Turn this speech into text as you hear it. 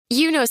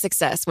You know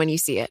success when you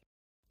see it.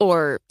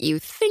 Or you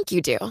think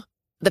you do.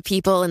 The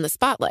people in the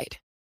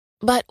spotlight.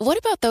 But what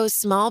about those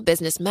small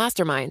business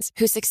masterminds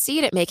who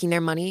succeed at making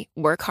their money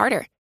work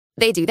harder?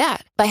 They do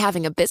that by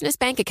having a business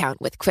bank account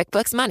with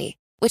QuickBooks Money,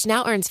 which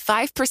now earns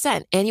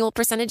 5% annual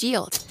percentage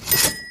yield.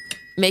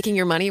 Making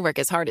your money work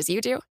as hard as you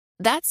do?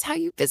 That's how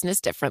you business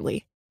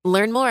differently.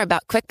 Learn more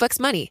about QuickBooks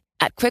Money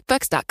at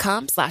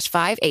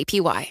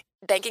quickbooks.com/5APY.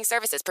 Banking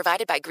services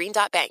provided by Green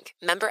Dot Bank.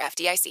 Member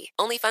FDIC.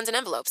 Only funds and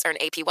envelopes earn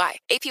APY.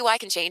 APY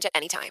can change at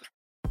any time.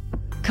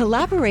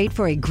 Collaborate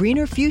for a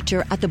greener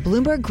future at the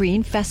Bloomberg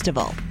Green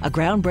Festival, a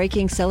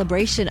groundbreaking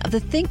celebration of the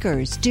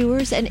thinkers,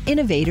 doers, and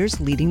innovators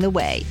leading the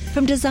way.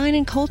 From design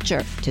and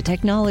culture to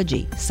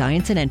technology,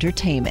 science, and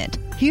entertainment.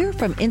 Hear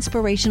from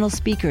inspirational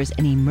speakers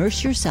and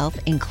immerse yourself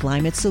in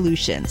climate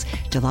solutions.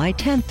 July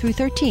 10th through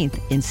 13th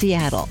in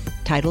Seattle.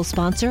 Title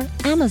sponsor,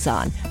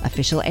 Amazon.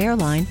 Official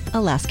airline,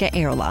 Alaska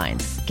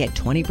Airlines. Get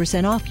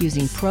 20% off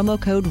using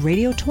promo code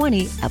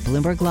radio20 at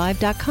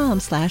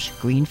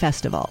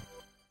BloombergLive.com/greenfestival.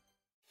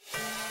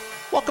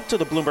 Welcome to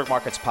the Bloomberg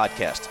Markets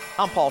Podcast.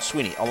 I'm Paul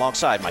Sweeney,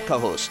 alongside my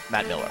co-host,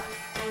 Matt Miller.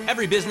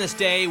 Every business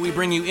day, we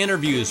bring you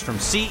interviews from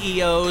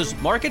CEOs,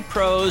 market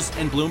pros,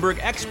 and Bloomberg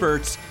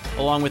experts,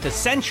 along with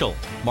essential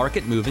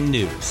market-moving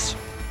news.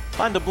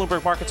 Find the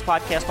Bloomberg Markets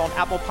Podcast on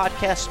Apple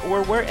Podcasts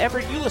or wherever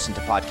you listen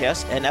to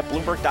podcasts and at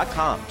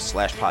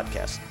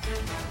Bloomberg.com/podcast.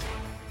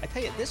 I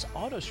tell you, this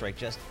auto strike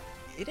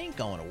it ain't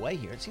going away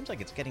here. It seems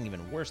like it's getting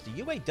even worse. The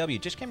UAW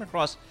just came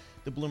across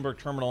the Bloomberg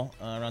terminal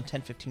around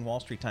 10:15 Wall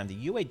Street time.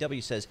 The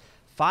UAW says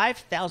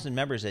 5,000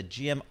 members at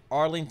GM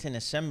Arlington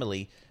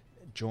Assembly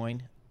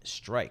joined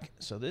strike.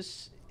 So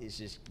this is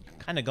just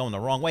kind of going the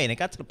wrong way. And it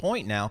got to the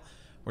point now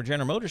where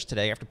General Motors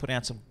today, after putting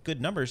out some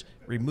good numbers,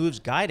 removes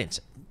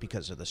guidance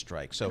because of the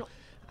strike. So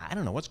I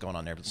don't know what's going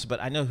on there,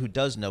 but I know who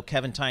does know.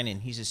 Kevin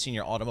Tynan, he's a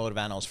senior automotive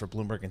analyst for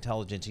Bloomberg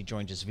Intelligence. He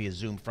joins us via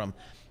Zoom from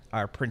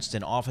our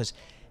Princeton office.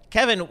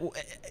 Kevin,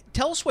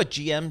 tell us what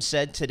GM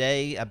said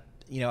today,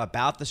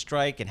 about the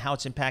strike and how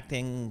it's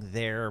impacting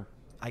their,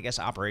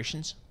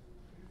 operations.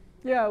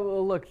 Yeah,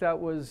 well, look,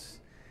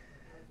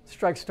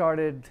 strike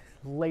started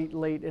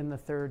late in the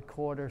third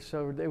quarter,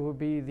 so it would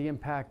be the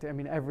impact. I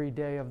mean, every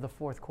day of the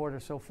fourth quarter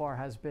so far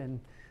has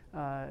been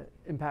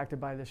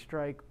impacted by the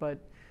strike, but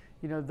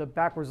the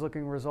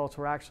backwards-looking results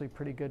were actually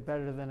pretty good,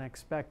 better than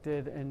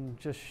expected, and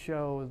just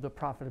show the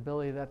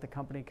profitability that the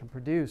company can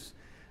produce.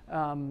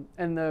 And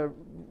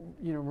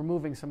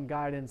removing some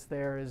guidance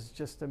there is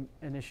just an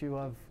issue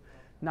of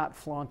not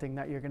flaunting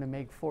that you're going to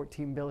make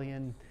 $14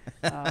 billion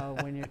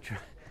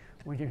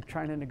when you're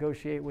trying to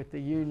negotiate with the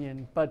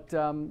union. But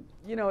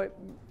it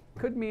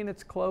could mean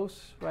it's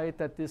close, right?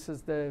 That this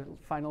is the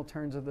final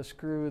turns of the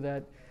screw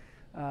that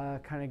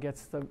kind of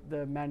gets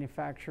the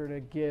manufacturer to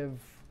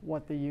give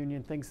what the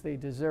union thinks they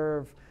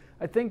deserve.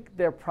 I think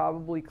they're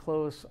probably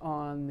close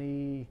on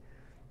the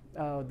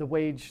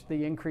wage,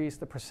 the increase,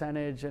 the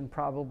percentage, and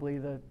probably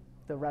the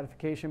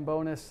ratification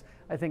bonus.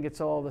 I think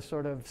it's all the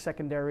sort of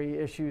secondary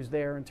issues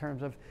there in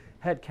terms of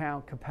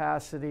headcount,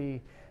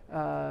 capacity,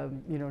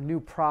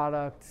 new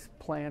product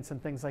plants and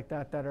things like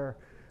that are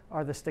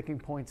the sticking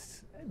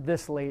points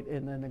this late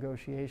in the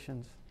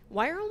negotiations.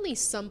 Why are only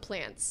some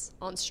plants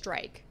on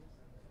strike?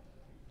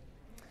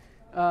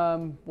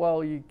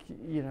 Well,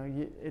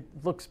 it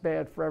looks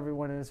bad for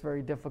everyone, and it's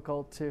very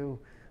difficult to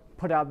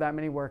put out that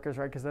many workers,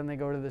 right? Because then they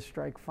go to the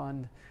strike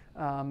fund,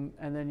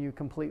 and then you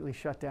completely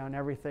shut down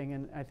everything.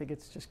 And I think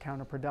it's just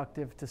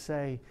counterproductive to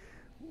say,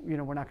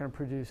 we're not going to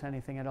produce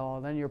anything at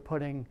all. Then you're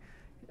putting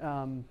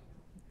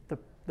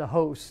the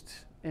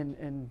host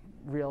in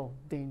real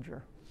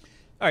danger.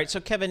 All right, so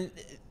Kevin,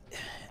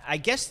 I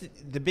guess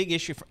the big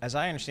issue, as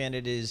I understand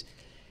it, is,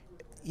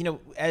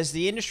 as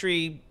the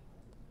industry,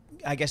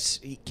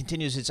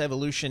 continues its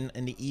evolution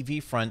in the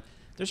EV front,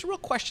 there's a real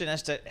question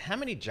as to how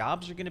many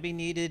jobs are going to be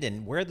needed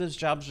and where those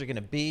jobs are going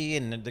to be,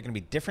 and they're going to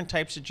be different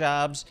types of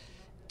jobs,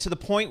 to the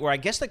point where I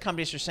guess the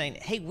companies are saying,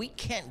 hey, we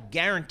can't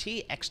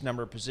guarantee X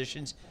number of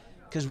positions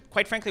because,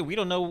 quite frankly, we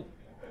don't know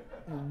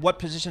what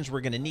positions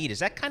we're going to need. Is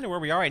that kind of where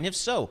we are? And if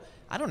so,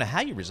 I don't know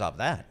how you resolve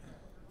that.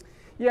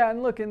 Yeah,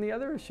 and look, and the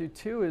other issue,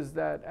 too, is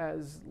that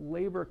as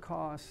labor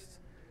costs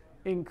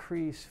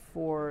increase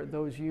for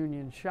those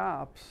union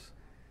shops,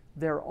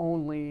 they're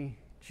only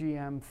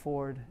GM,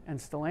 Ford, and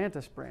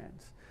Stellantis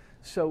brands.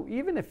 So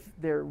even if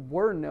there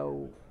were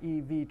no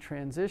EV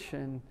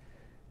transition,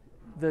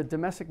 the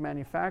domestic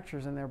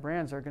manufacturers and their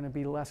brands are going to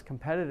be less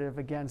competitive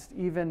against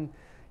even,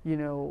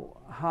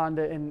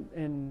 Honda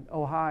in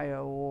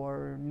Ohio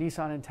or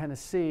Nissan in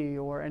Tennessee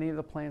or any of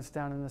the plants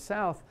down in the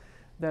South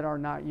that are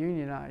not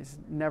unionized,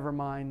 never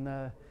mind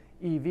the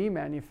EV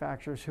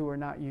manufacturers who are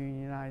not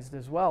unionized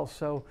as well.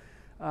 So,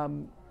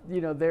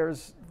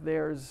 there's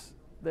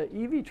the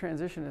EV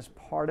transition is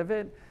part of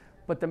it,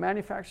 but the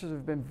manufacturers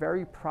have been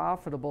very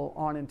profitable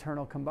on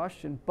internal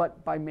combustion,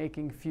 but by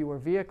making fewer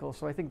vehicles.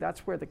 So I think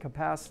that's where the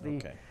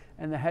capacity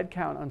and the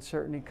headcount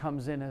uncertainty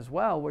comes in as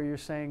well, where you're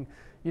saying,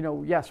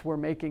 yes, we're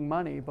making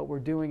money, but we're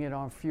doing it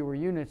on fewer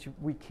units.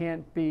 We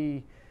can't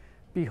be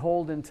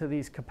beholden to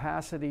these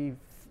capacity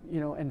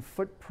and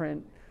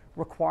footprint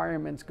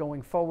requirements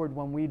going forward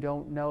when we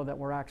don't know that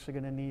we're actually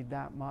going to need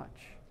that much.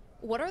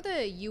 What are the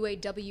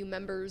UAW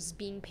members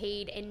being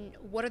paid, and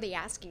what are they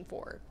asking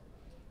for?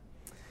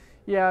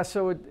 Yeah,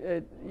 so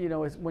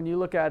when you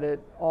look at it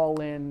all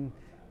in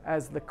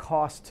as the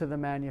cost to the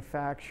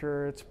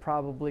manufacturer, it's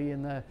probably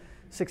in the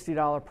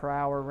 $60 per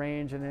hour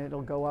range, and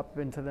it'll go up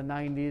into the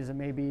 90s and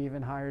maybe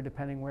even higher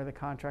depending where the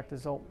contract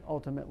is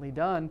ultimately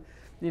done.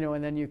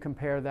 And then you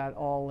compare that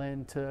all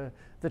into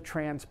the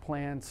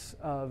transplants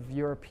of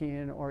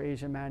European or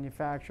Asian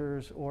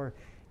manufacturers or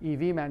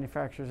EV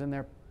manufacturers,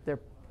 and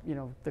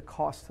the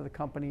cost to the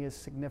company is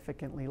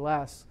significantly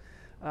less.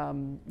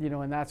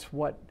 And that's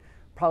what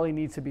probably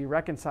needs to be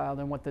reconciled,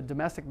 and what the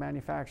domestic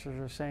manufacturers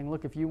are saying.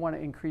 Look, if you want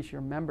to increase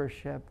your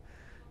membership,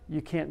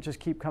 you can't just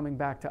keep coming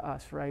back to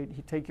us, right?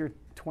 You take your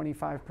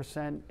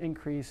 25%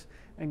 increase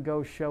and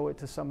go show it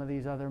to some of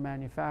these other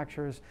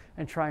manufacturers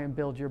and try and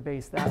build your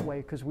base that way,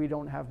 because we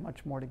don't have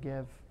much more to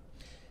give.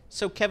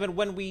 So, Kevin,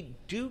 when we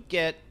do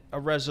get a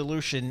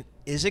resolution,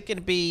 is it going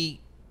to be,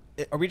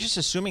 are we just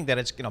assuming that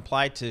it's going to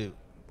apply to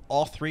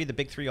all three, the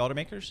big three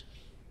automakers?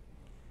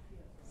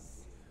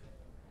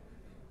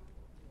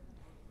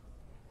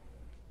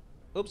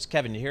 Oops,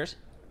 Kevin, you hear us?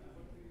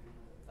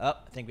 Oh,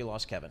 I think we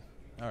lost Kevin.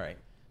 All right.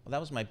 Well, that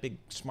was my big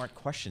smart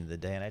question of the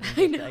day, and I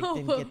didn't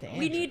get the answer.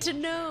 We need to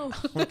know.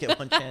 We'll get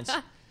one chance.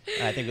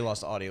 I think we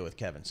lost audio with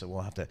Kevin, so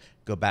we'll have to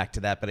go back to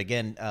that. But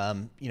again,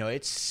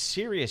 it's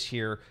serious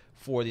here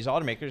for these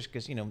automakers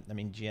because,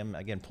 GM,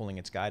 again, pulling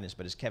its guidance.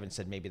 But as Kevin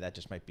said, maybe that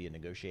just might be a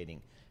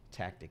negotiating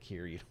tactic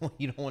here. You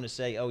don't want to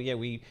say, oh, yeah,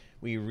 we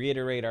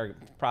reiterate our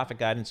profit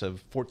guidance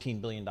of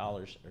 $14 billion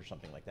or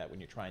something like that when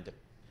you're trying to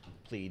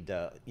plead,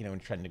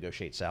 and try to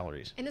negotiate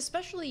salaries. And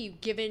especially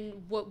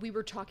given what we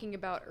were talking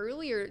about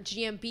earlier,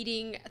 GM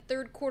beating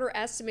third quarter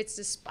estimates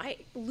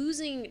despite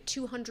losing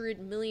 $200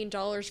 million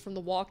from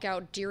the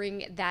walkout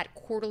during that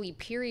quarterly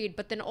period,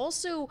 but then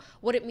also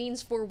what it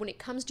means for when it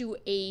comes to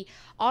a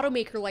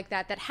automaker like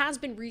that has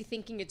been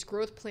rethinking its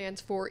growth plans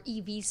for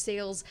EV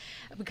sales,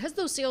 because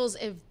those sales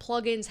of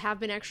plugins have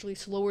been actually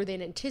slower than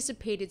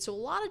anticipated. So a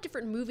lot of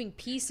different moving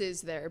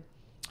pieces there.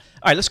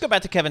 All right, let's go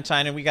back to Kevin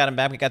Tynan. We got him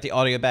back. We got the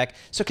audio back.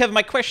 So, Kevin,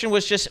 my question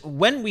was just,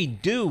 when we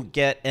do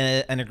get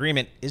an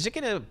agreement, is it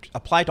going to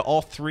apply to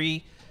all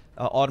three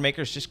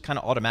automakers just kind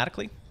of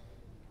automatically?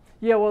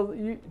 Yeah, well,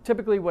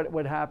 typically what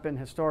would happen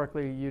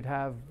historically, you'd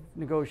have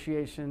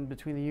negotiation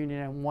between the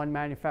union and one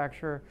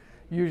manufacturer,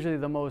 usually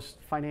the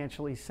most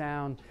financially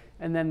sound,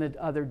 and then the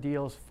other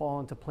deals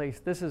fall into place.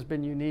 This has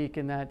been unique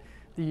in that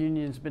the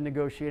union's been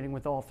negotiating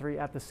with all three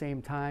at the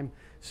same time.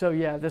 So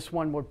yeah, this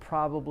one would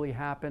probably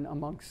happen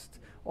amongst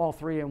all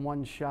three in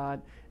one shot,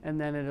 and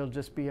then it'll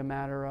just be a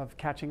matter of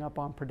catching up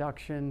on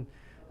production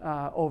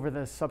over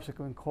the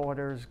subsequent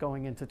quarters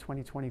going into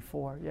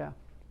 2024, yeah.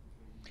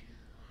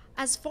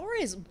 As far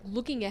as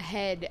looking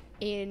ahead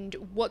and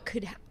what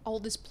could all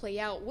this play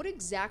out, what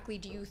exactly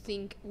do you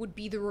think would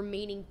be the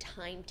remaining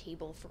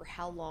timetable for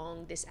how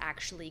long this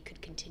actually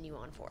could continue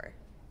on for?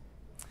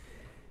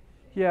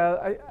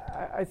 Yeah,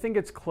 I think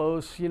it's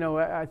close.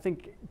 I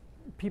think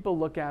people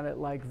look at it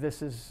like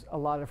this is a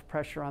lot of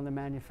pressure on the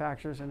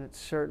manufacturers, and it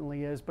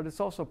certainly is, but it's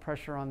also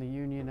pressure on the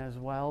union as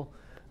well.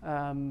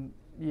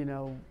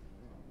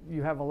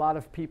 You have a lot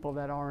of people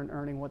that aren't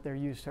earning what they're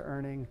used to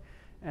earning,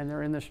 and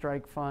they're in the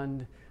strike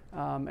fund,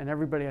 and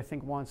everybody, I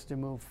think, wants to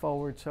move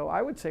forward. So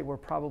I would say we're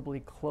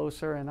probably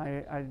closer,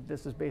 and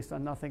this is based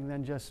on nothing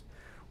than just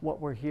what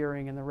we're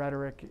hearing, and the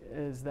rhetoric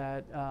is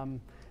that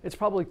it's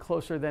probably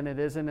closer than it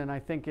isn't, and I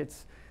think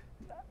it's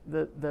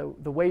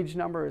the wage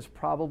number is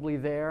probably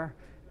there,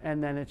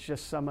 and then it's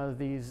just some of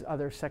these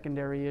other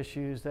secondary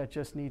issues that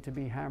just need to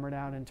be hammered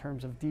out in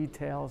terms of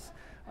details,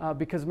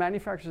 because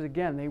manufacturers,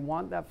 again, they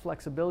want that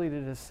flexibility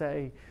to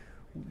say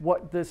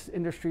what this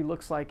industry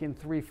looks like in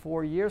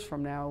 3-4 years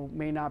from now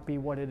may not be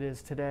what it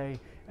is today,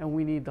 and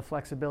we need the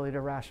flexibility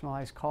to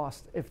rationalize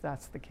cost if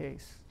that's the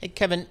case. Hey,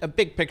 Kevin, a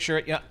big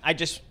picture. I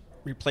just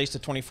replaced the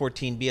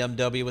 2014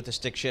 BMW with the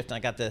stick shift, and I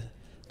got the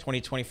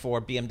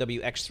 2024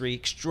 BMW X3,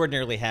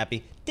 extraordinarily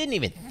happy. Didn't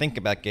even think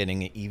about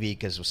getting an EV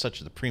because it was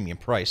such a premium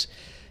price.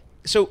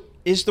 So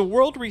is the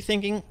world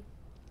rethinking,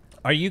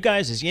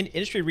 is the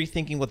industry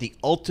rethinking what the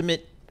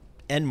ultimate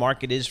end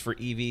market is for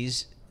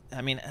EVs?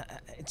 I mean,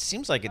 it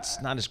seems like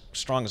it's not as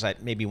strong as I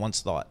maybe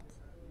once thought.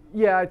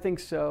 Yeah, I think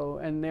so,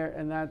 and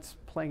that's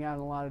playing out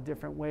in a lot of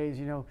different ways.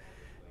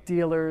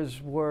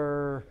 Dealers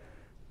were,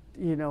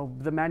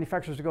 the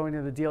manufacturers are going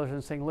to the dealers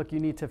and saying, look,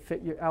 you need to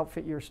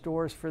outfit your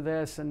stores for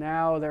this, and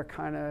now they're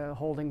kind of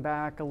holding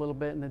back a little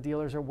bit, and the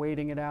dealers are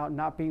waiting it out,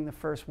 not being the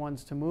first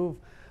ones to move.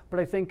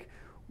 But I think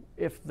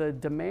if the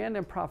demand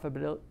and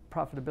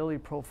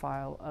profitability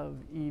profile of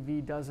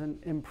EV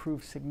doesn't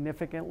improve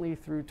significantly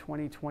through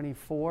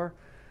 2024,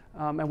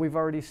 and we've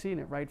already seen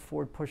it, right?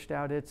 Ford pushed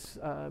out its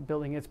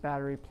building its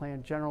battery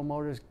plant. General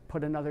Motors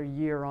put another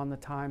year on the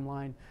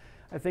timeline.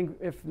 I think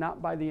if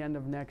not by the end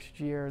of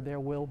next year, there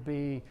will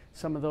be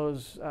some of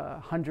those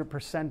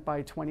 100%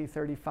 by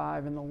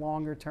 2035, and the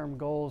longer term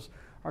goals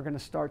are going to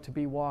start to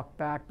be walked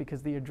back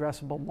because the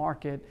addressable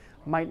market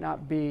might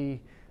not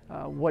be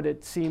what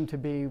it seemed to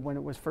be when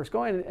it was first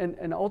going.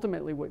 And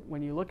ultimately,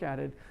 when you look at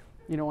it,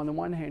 on the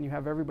one hand, you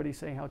have everybody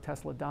saying how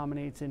Tesla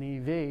dominates in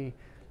EV,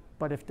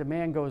 but if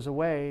demand goes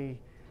away,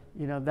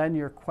 then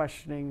you're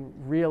questioning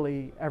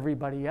really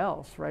everybody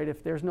else, right?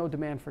 If there's no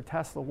demand for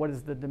Tesla, what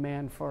is the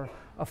demand for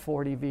a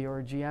Ford EV or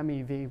a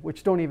GM EV,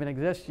 which don't even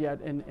exist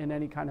yet in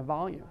any kind of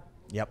volume?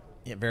 Yep.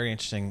 Yeah, very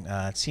interesting.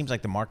 It seems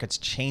like the market's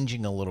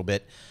changing a little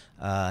bit.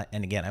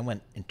 And again, I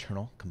went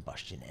internal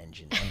combustion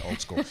engine and old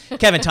school.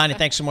 Kevin Tynan,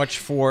 thanks so much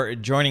for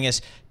joining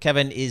us.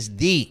 Kevin is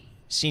the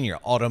senior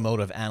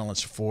automotive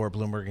analyst for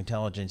Bloomberg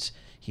Intelligence.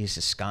 He's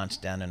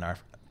ensconced down in our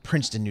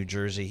Princeton, New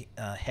Jersey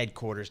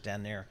headquarters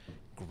down there.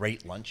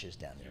 Great lunches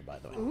down there, by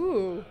the way.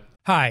 Ooh.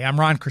 Hi, I'm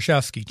Ron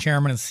Kraszewski,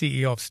 Chairman and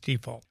CEO of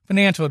Stifel.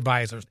 Financial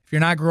advisors. If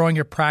you're not growing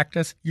your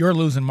practice, you're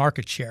losing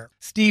market share.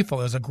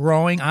 Stifel is a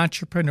growing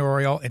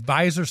entrepreneurial,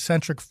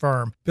 advisor-centric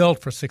firm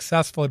built for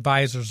successful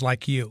advisors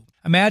like you.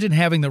 Imagine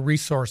having the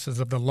resources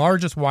of the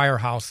largest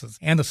wirehouses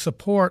and the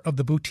support of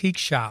the boutique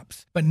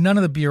shops, but none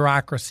of the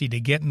bureaucracy to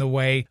get in the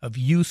way of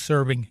you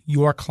serving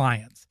your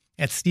clients.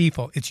 At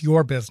Stifel, it's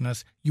your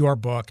business, your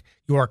book,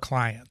 your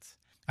clients.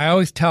 I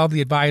always tell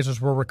the advisors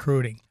we're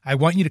recruiting, I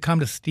want you to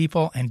come to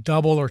Stifel and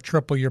double or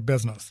triple your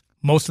business.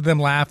 Most of them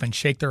laugh and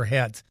shake their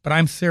heads, but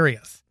I'm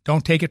serious.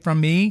 Don't take it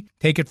from me.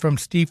 Take it from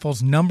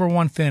Stifel's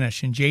 #1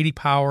 finish in J.D.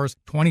 Power's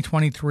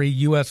 2023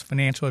 U.S.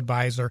 Financial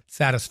Advisor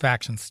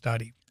Satisfaction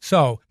Study.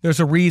 So,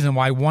 there's a reason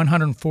why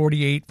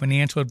 148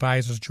 financial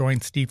advisors joined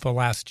Stifel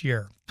last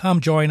year. Come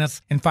join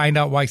us and find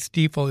out why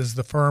Stifel is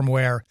the firm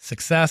where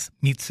success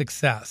meets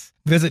success.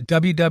 Visit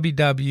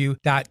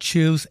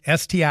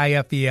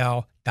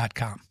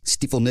www.choosestifel.com.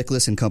 Stifel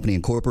Nicholas and Company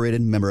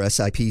Incorporated, member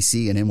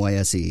SIPC and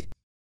NYSE.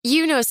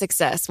 You know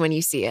success when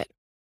you see it.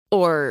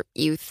 Or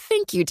you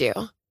think you do.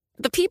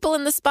 The people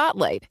in the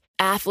spotlight.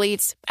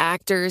 Athletes,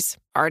 actors,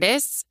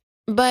 artists.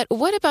 But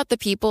what about the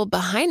people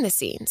behind the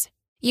scenes?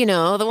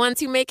 The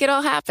ones who make it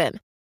all happen.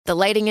 The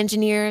lighting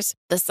engineers,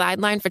 the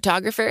sideline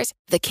photographers,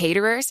 the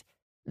caterers.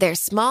 They're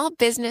small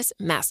business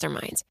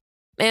masterminds.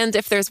 And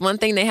if there's one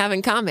thing they have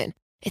in common,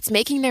 it's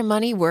making their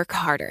money work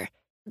harder.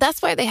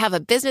 That's why they have a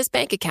business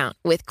bank account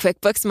with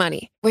QuickBooks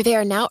Money, where they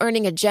are now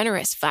earning a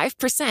generous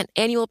 5%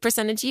 annual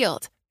percentage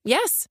yield.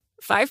 Yes,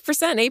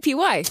 5%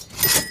 APY.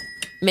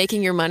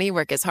 Making your money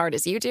work as hard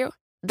as you do?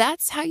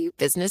 That's how you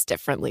business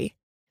differently.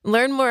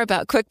 Learn more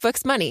about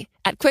QuickBooks Money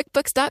at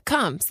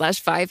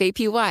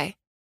quickbooks.com/5APY.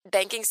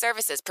 Banking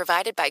services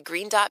provided by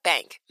Green Dot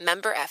Bank,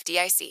 member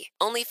FDIC.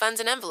 Only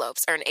funds and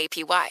envelopes earn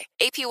APY.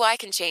 APY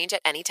can change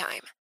at any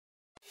time.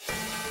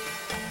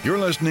 You're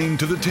listening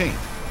to The Tape.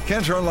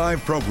 Catch our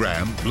live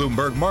program,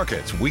 Bloomberg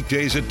Markets,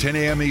 weekdays at 10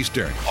 a.m.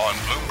 Eastern on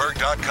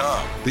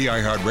Bloomberg.com, the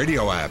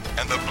iHeartRadio app,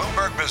 and the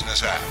Bloomberg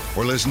Business app,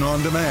 or listen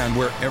on demand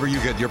wherever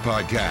you get your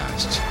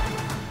podcasts.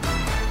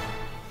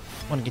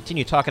 I want to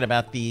continue talking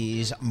about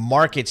these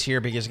markets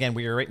here because, again,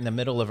 we are right in the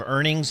middle of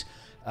earnings.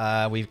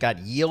 We've got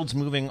yields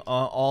moving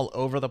all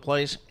over the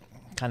place,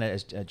 kind of,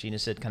 as Gina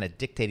said, kind of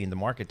dictating the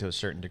market to a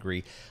certain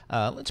degree.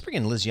 Let's bring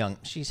in Liz Young.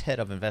 She's head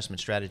of investment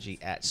strategy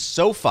at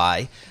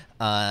SoFi.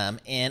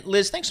 And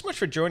Liz, thanks so much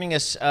for joining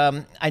us.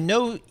 I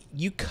know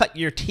you cut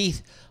your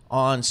teeth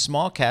on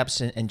small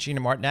caps, and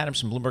Gina Martin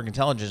Adams from Bloomberg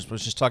Intelligence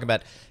was just talking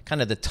about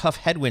kind of the tough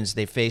headwinds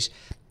they face.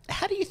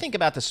 How do you think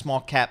about the small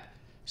cap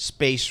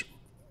space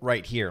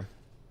right here?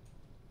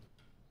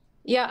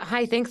 Yeah,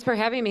 hi, thanks for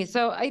having me.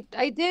 So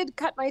I did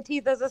cut my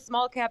teeth as a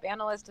small cap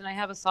analyst, and I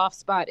have a soft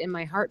spot in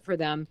my heart for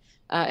them.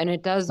 And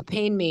it does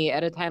pain me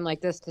at a time like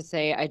this to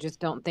say I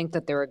just don't think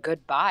that they're a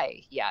good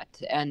buy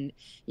yet. And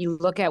you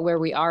look at where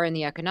we are in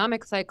the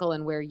economic cycle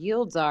and where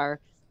yields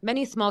are,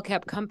 many small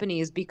cap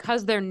companies,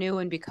 because they're new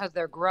and because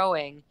they're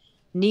growing,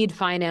 need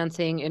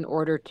financing in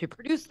order to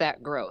produce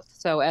that growth.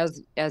 So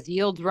as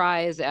yields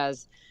rise,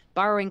 as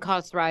borrowing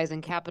costs rise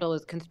and capital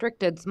is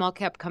constricted, small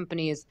cap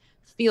companies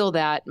feel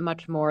that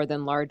much more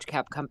than large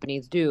cap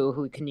companies do,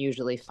 who can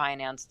usually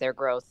finance their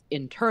growth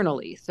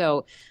internally.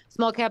 So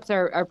small caps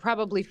are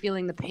probably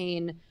feeling the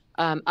pain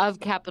of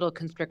capital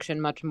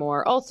constriction much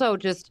more. Also,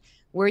 just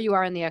where you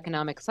are in the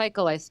economic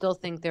cycle, I still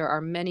think there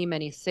are many,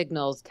 many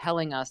signals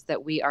telling us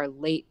that we are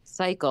late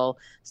cycle.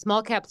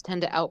 Small caps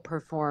tend to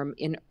outperform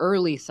in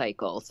early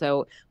cycle.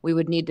 So we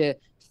would need to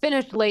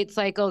finish late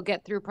cycle,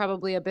 get through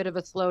probably a bit of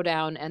a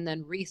slowdown, and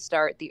then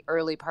restart the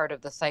early part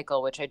of the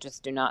cycle, which I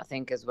just do not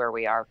think is where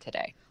we are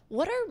today.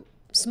 What are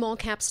small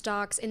cap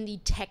stocks in the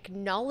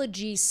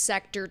technology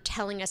sector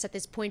telling us at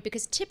this point?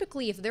 Because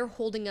typically if they're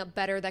holding up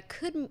better, that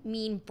could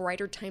mean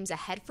brighter times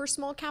ahead for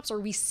small caps. Are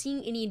we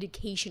seeing any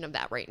indication of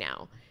that right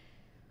now?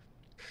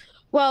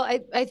 Well,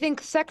 I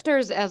think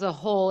sectors as a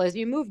whole, as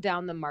you move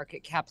down the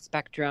market cap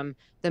spectrum,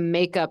 the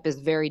makeup is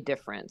very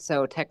different.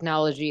 So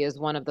technology is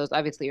one of those.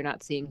 Obviously, you're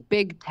not seeing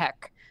big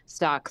tech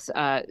stocks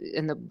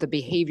in the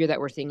behavior that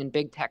we're seeing in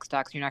big tech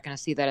stocks. You're not going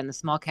to see that in the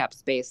small cap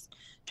space.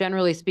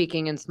 Generally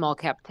speaking, in small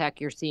cap tech,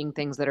 you're seeing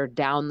things that are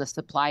down the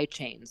supply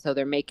chain. So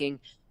they're making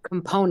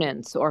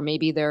components, or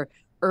maybe they're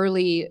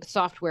early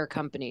software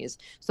companies.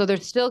 So they're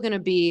still going to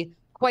be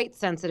quite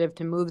sensitive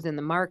to moves in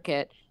the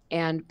market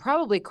and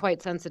probably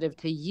quite sensitive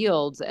to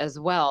yields as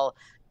well.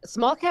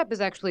 Small cap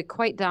is actually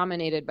quite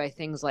dominated by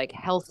things like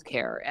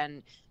healthcare,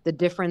 and the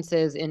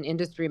differences in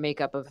industry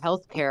makeup of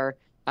healthcare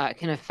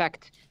can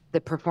affect the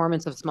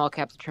performance of small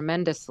caps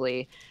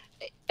tremendously.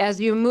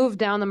 As you move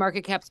down the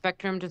market cap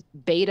spectrum, just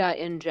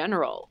beta in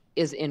general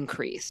is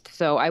increased.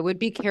 So I would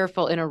be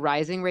careful in a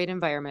rising rate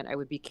environment. I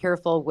would be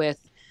careful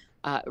with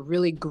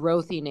really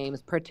growthy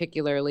names,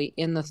 particularly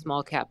in the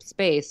small cap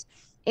space.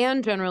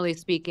 And generally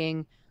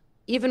speaking,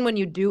 even when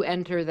you do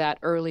enter that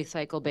early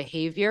cycle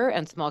behavior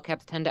and small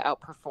caps tend to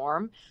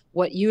outperform,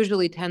 what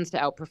usually tends to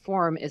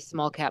outperform is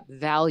small cap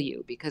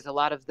value, because a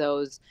lot of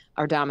those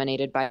are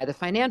dominated by the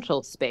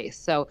financial space.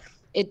 So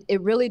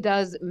it really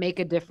does make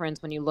a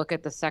difference when you look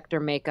at the sector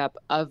makeup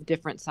of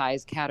different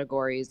size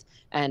categories,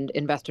 and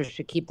investors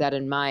should keep that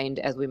in mind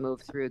as we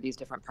move through these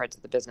different parts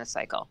of the business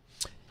cycle.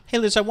 Hey,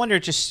 Liz, I wonder,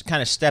 just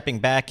kind of stepping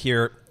back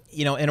here,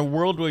 in a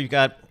world where you've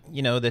got,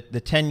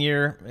 the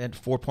 10-year at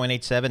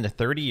 4.87, the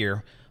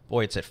 30-year,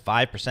 boy, it's at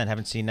 5%.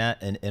 Haven't seen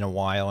that in a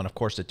while. And, of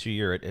course, the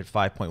 2-year at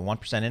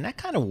 5.1%. In that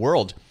kind of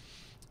world,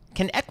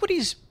 can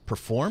equities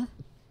perform?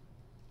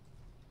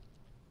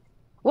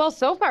 Well,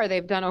 so far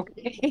they've done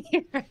okay.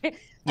 Right? Yep.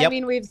 I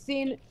mean, we've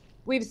seen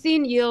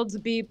yields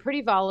be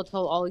pretty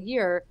volatile all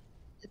year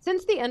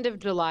since the end of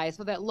July.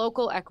 So that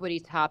local equity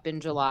top in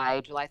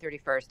July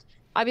 31st,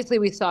 obviously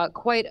we saw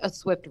quite a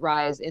swift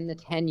rise in the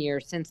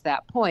 10-year since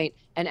that point,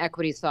 and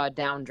equity saw a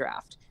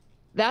downdraft.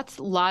 That's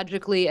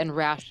logically and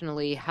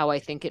rationally how I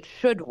think it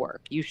should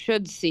work. You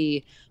should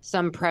see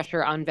some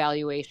pressure on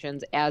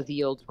valuations as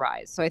yields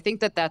rise. So I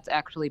think that that's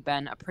actually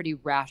been a pretty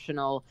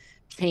rational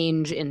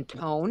change in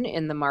tone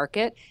in the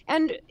market.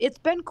 And it's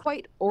been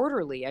quite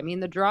orderly. I mean,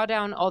 the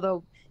drawdown,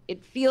 although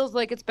it feels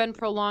like it's been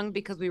prolonged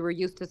because we were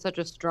used to such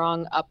a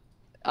strong up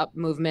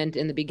movement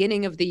in the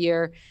beginning of the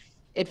year,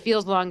 it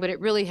feels long, but it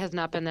really has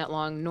not been that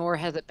long, nor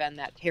has it been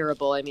that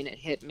terrible. I mean, it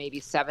hit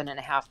maybe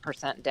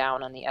 7.5%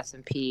 down on the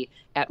S&P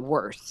at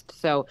worst.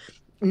 So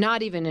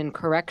not even in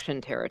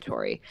correction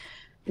territory.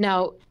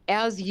 Now,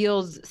 as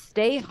yields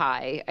stay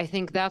high, I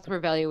think that's where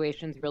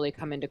valuations really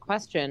come into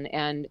question.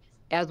 And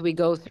as we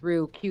go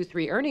through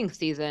Q3 earnings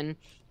season,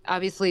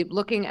 obviously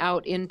looking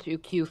out into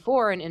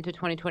Q4 and into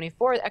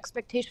 2024,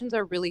 expectations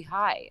are really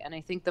high. And I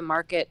think the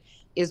market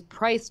is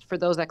priced for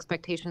those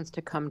expectations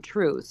to come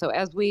true. So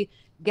as we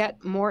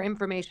get more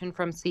information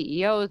from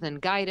CEOs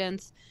and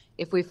guidance,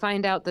 if we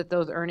find out that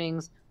those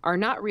earnings are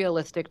not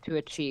realistic to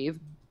achieve,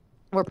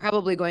 we're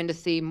probably going to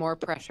see more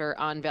pressure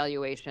on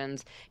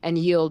valuations, and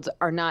yields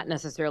are not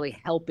necessarily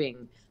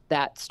helping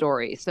that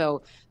story.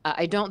 So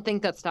I don't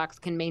think that stocks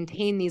can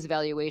maintain these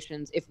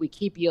valuations if we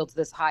keep yields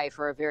this high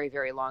for a very,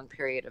 very long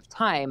period of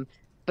time.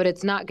 But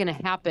it's not going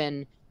to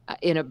happen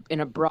in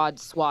a broad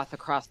swath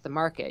across the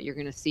market. You're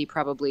going to see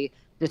probably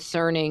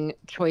discerning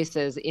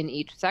choices in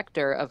each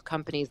sector of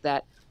companies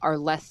that are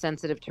less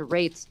sensitive to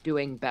rates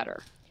doing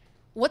better.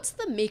 What's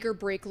the make or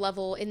break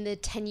level in the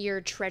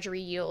 10-year Treasury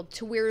yield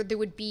to where there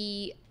would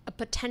be a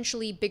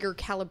potentially bigger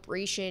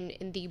calibration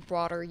in the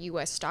broader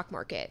U.S. stock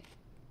market?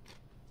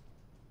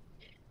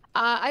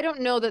 I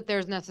don't know that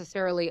there's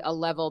necessarily a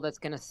level that's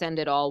going to send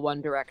it all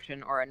one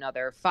direction or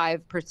another.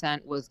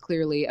 5% was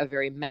clearly a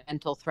very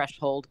mental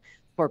threshold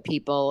for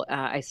people.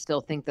 I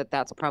still think that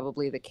that's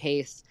probably the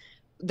case.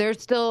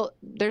 There's still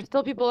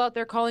people out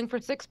there calling for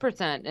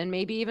 6% and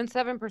maybe even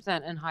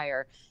 7% and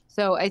higher.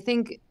 So I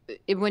think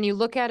when you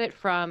look at it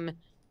from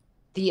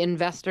the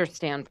investor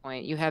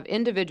standpoint, you have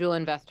individual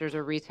investors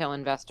or retail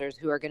investors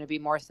who are going to be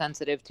more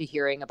sensitive to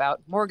hearing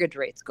about mortgage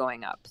rates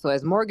going up. So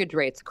as mortgage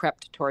rates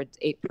crept towards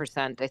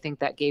 8%, I think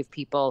that gave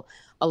people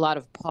a lot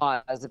of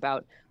pause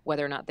about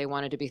whether or not they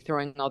wanted to be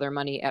throwing all their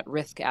money at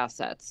risk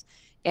assets.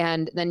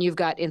 And then you've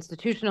got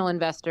institutional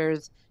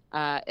investors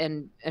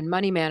and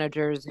money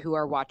managers who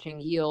are watching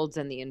yields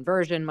and the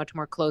inversion much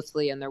more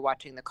closely, and they're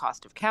watching the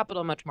cost of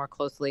capital much more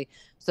closely.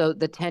 So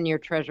the 10-year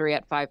Treasury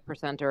at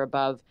 5% or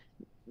above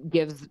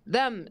gives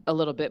them a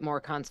little bit more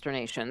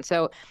consternation.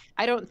 So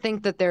I don't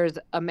think that there's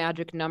a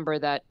magic number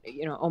that,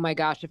 oh my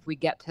gosh, if we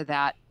get to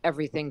that,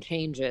 everything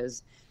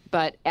changes.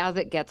 But as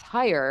it gets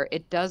higher,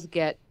 it does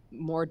get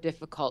more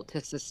difficult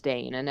to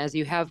sustain. And as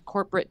you have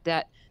corporate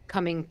debt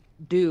coming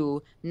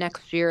due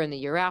next year and the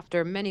year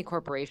after, many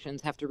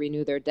corporations have to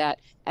renew their debt.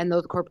 And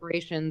those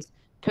corporations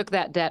took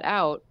that debt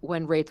out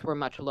when rates were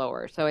much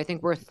lower. So I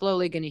think we're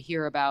slowly going to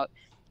hear about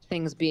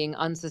things being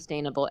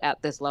unsustainable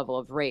at this level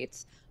of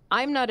rates.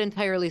 I'm not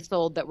entirely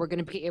sold that we're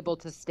going to be able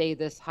to stay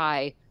this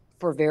high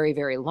for very,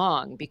 very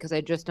long, because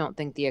I just don't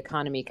think the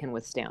economy can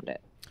withstand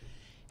it.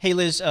 Hey,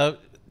 Liz,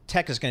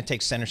 tech is going to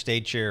take center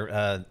stage here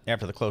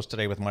after the close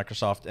today with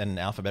Microsoft and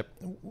Alphabet.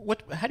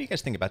 How do you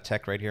guys think about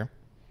tech right here?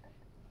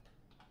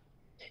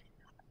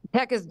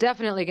 Tech is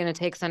definitely going to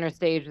take center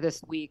stage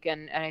this week,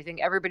 and I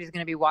think everybody's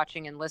going to be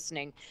watching and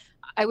listening.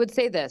 I would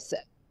say this.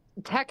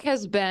 Tech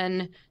has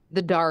been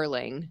the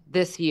darling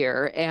this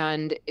year,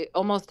 and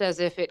almost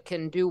as if it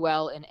can do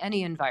well in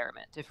any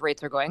environment. If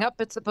rates are going up,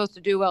 it's supposed to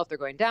do well. If they're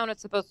going down,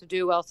 it's supposed to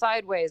do well.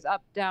 Sideways,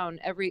 up, down,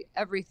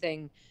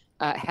 everything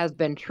has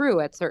been true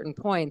at certain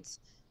points.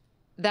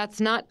 That's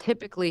not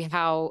typically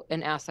how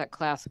an asset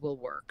class will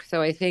work.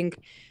 So I think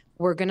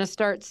we're going to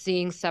start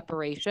seeing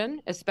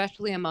separation,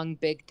 especially among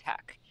big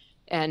tech.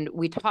 And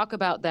we talk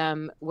about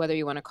them, whether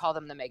you want to call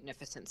them the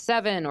Magnificent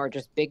Seven or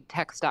just big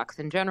tech stocks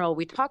in general,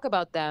 we talk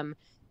about them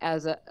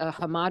as a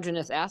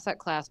homogenous asset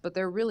class, but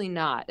they're really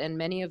not. And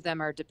many of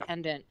them are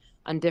dependent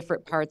on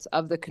different parts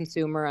of the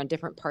consumer, on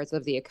different parts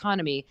of the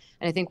economy.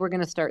 And I think we're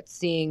going to start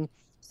seeing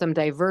some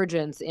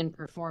divergence in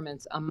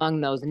performance among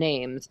those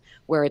names,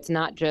 where it's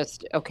not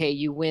just, okay,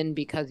 you win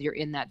because you're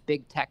in that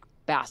big tech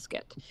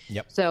basket.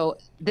 Yep. So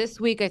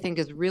this week, I think,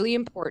 is really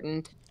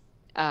important,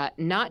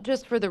 not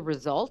just for the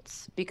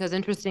results, because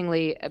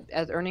interestingly,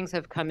 as earnings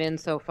have come in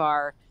so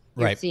far,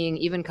 you're seeing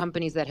even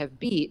companies that have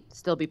beat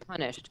still be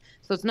punished.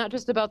 So it's not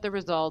just about the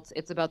results,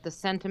 it's about the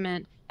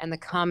sentiment and the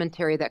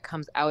commentary that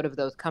comes out of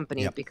those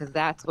companies, because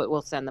that's what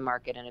will send the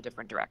market in a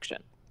different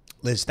direction.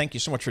 Liz, thank you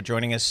so much for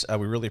joining us.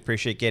 We really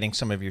appreciate getting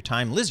some of your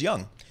time. Liz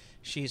Young,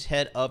 she's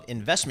head of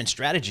investment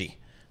strategy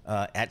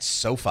at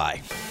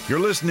SoFi. You're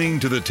listening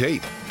to The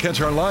Tape.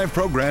 Catch our live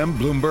program,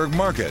 Bloomberg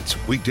Markets,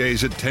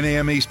 weekdays at 10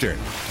 a.m. Eastern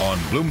on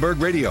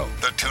Bloomberg Radio,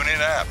 the TuneIn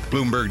app,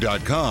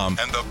 Bloomberg.com,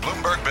 and the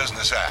Bloomberg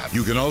Business app.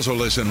 You can also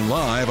listen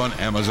live on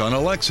Amazon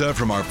Alexa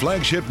from our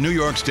flagship New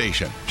York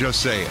station.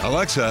 Just say,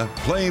 Alexa,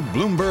 play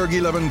Bloomberg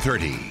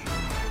 1130.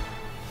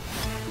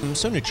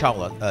 Sonia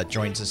Chawla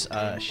joins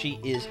us. She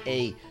is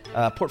a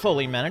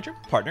portfolio manager,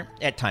 partner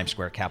at Times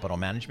Square Capital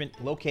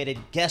Management, located,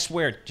 guess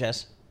where,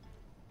 Jess?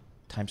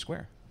 Times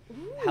Square.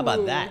 How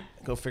about that?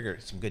 Go figure.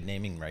 Some good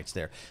naming rights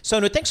there.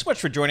 Sonia, thanks so much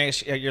for joining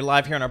us. You're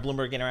live here in our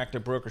Bloomberg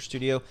Interactive Broker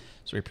Studio,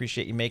 so we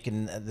appreciate you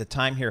making the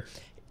time here.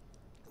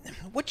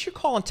 What's your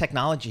call on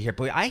technology here?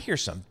 Boy, I hear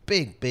some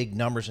big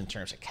numbers in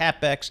terms of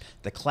CapEx,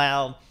 the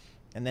cloud,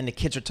 and then the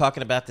kids are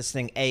talking about this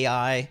thing,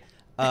 AI.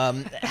 How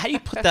do you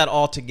put that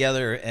all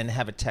together and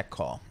have a tech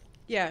call?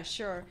 Yeah,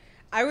 sure.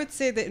 I would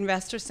say the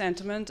investor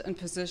sentiment and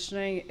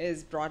positioning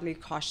is broadly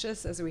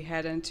cautious as we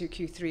head into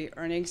Q3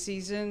 earnings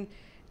season,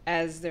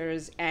 as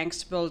there's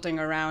angst building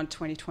around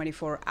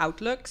 2024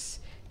 outlooks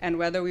and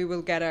whether we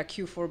will get a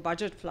Q4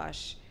 budget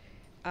flush.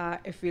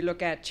 If we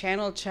look at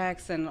channel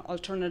checks and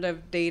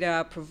alternative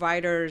data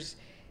providers,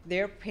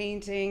 they're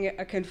painting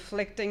a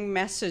conflicting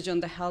message on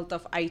the health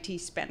of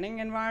IT spending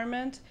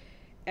environment.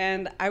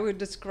 And I would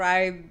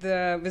describe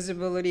the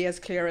visibility as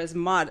clear as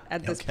mud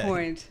at this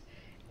point.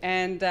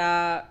 And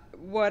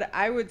what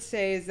I would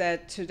say is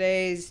that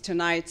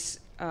tonight's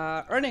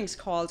earnings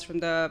calls from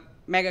the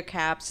mega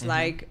caps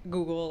like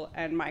Google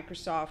and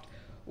Microsoft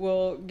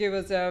will give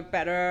us a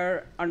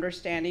better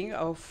understanding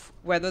of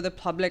whether the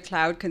public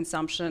cloud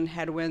consumption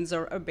headwinds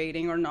are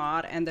abating or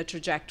not, and the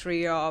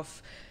trajectory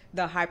of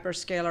the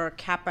hyperscaler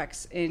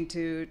CapEx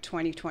into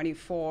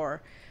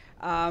 2024.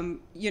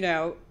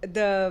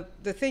 The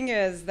thing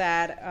is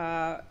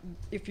that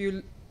if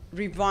you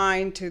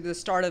rewind to the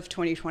start of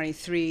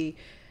 2023,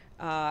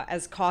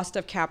 as cost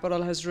of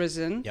capital has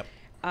risen,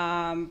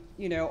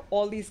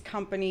 all these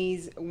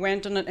companies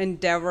went on an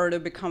endeavor to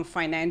become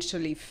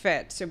financially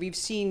fit. So we've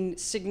seen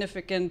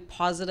significant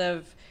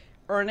positive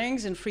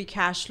earnings and free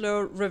cash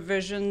flow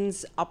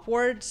revisions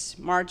upwards.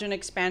 Margin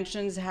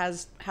expansions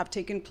have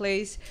taken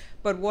place.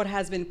 But what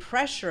has been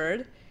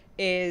pressured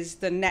is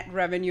the net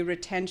revenue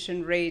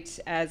retention rates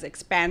as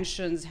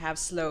expansions have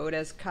slowed,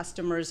 as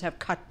customers have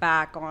cut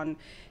back on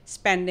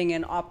spending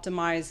and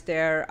optimized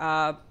their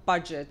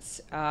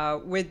budgets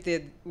with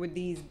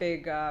these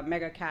big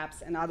mega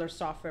caps and other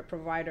software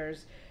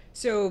providers.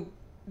 So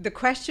the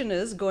question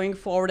is, going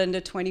forward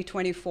into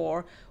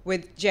 2024,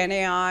 with Gen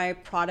AI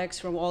products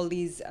from all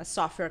these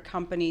software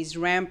companies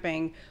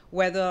ramping,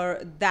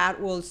 whether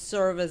that will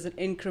serve as an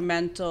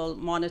incremental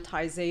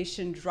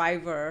monetization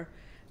driver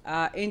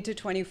into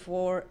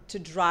 24 to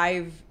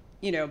drive,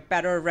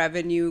 better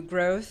revenue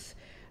growth,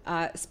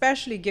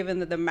 especially given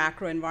that the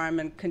macro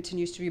environment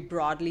continues to be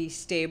broadly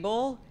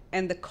stable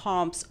and the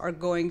comps are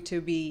going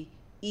to be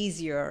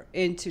easier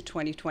into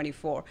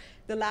 2024.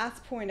 The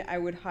last point I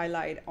would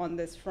highlight on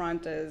this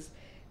front is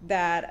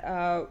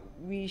that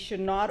we should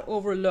not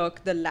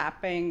overlook the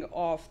lapping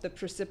of the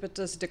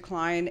precipitous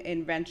decline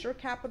in venture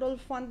capital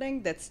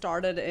funding that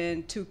started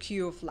in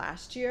 2Q of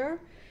last year.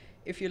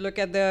 If you look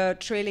at the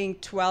trailing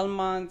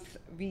 12-month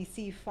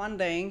VC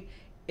funding,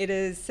 it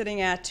is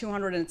sitting at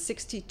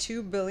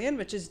 $262 billion,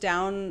 which is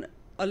down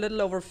a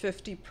little over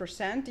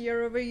 50%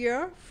 year over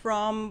year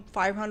from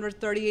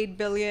 $538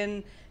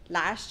 billion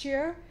last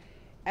year.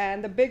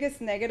 And the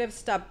biggest negative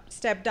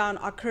step down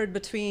occurred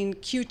between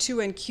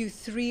Q2 and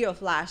Q3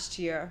 of last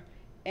year.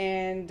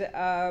 And,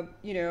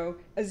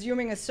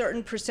 assuming a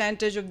certain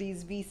percentage of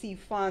these VC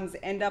funds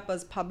end up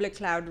as public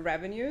cloud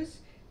revenues,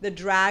 the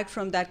drag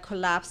from that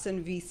collapse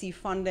in VC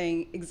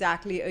funding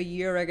exactly a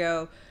year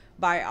ago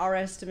by our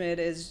estimate,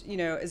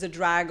 is a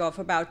drag of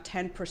about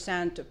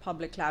 10% of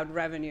public cloud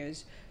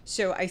revenues.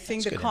 So I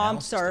think the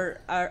comps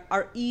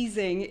are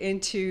easing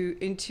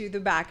into the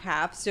back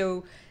half.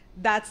 So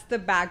that's the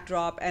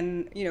backdrop,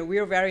 and we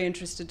are very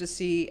interested to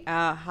see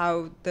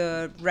how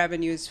the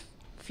revenues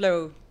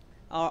flow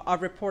are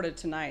reported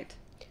tonight.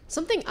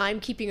 Something I'm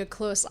keeping a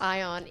close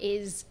eye on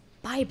is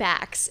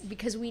buybacks,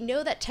 because we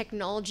know that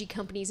technology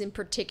companies in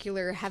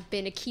particular have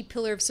been a key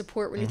pillar of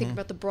support when you think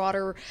about the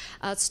broader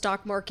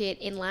stock market,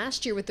 in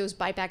last year with those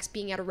buybacks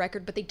being at a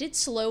record, but they did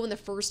slow in the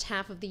first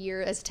half of the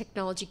year as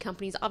technology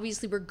companies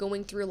obviously were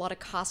going through a lot of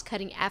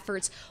cost-cutting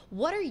efforts.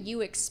 What are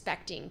you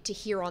expecting to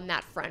hear on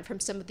that front from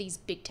some of these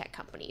big tech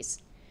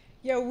companies?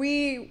 Yeah,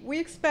 we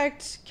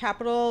expect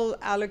capital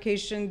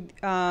allocation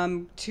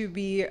to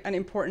be an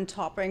important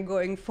topic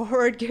going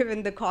forward,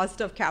 given the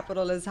cost of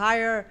capital is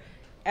higher.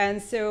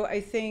 And so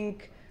I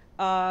think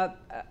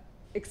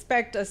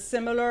expect a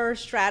similar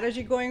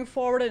strategy going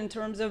forward in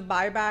terms of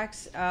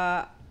buybacks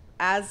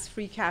as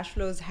free cash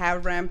flows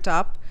have ramped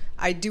up.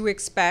 I do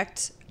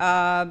expect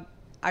a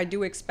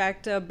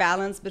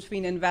balance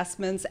between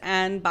investments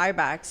and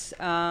buybacks.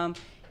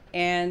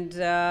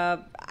 And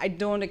I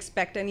don't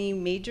expect any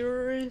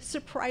major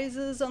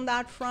surprises on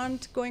that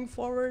front going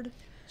forward.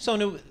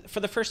 So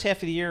for the first half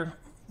of the year,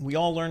 we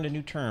all learned a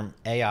new term,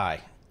 AI.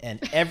 And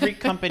every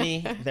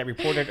company that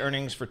reported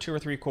earnings for 2 or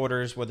 3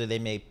 quarters, whether they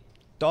made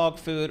dog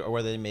food or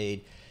whether they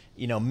made,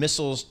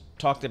 missiles,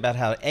 talked about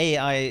how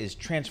AI is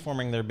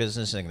transforming their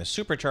business and going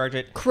to supercharge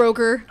it.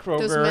 Kroger,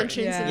 those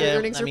mentions in the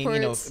earnings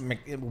reports.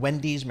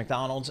 Wendy's,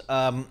 McDonald's.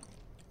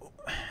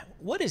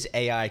 What is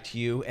AI to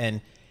you,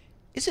 and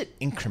is it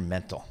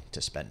incremental to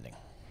spending?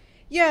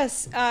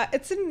 Yes,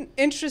 it's an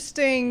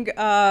interesting.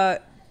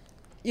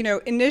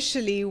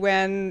 Initially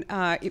when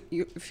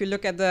if you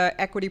look at the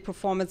equity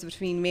performance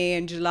between May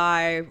and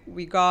July,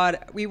 we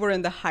were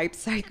in the hype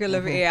cycle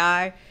of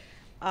AI.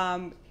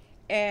 And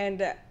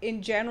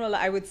in general,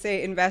 I would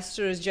say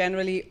investors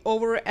generally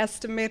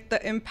overestimate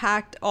the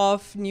impact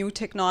of new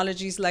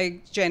technologies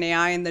like Gen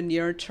AI in the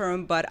near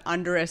term, but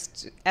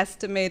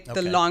underestimate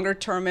the longer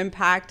term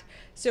impact.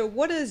 So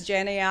what is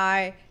Gen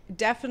AI?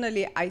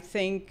 Definitely, I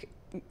think,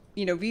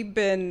 we've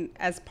been,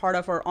 as part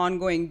of our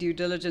ongoing due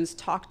diligence,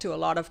 talked to a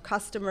lot of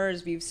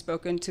customers. We've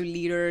spoken to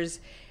leaders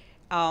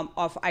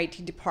of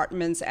IT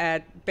departments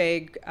at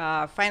big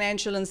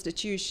financial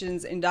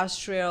institutions,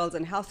 industrials,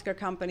 and healthcare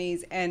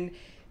companies. And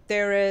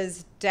there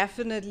is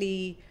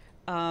definitely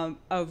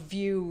a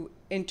view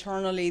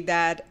internally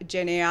that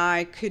Gen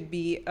AI could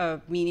be a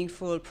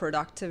meaningful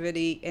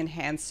productivity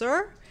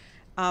enhancer.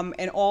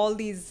 And all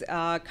these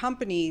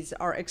companies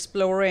are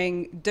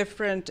exploring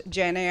different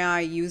Gen AI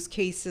use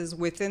cases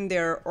within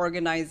their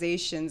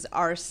organizations.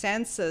 Our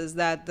sense is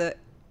that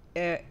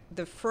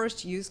the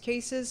first use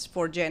cases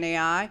for Gen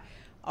AI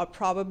are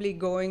probably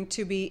going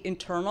to be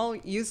internal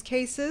use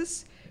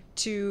cases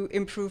to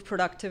improve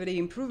productivity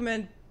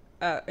improvement,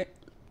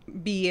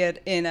 be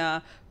it in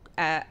a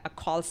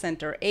call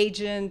center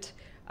agent,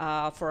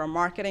 for a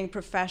marketing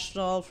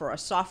professional, for a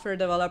software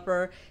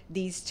developer.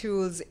 These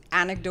tools,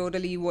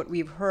 anecdotally, what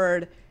we've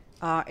heard,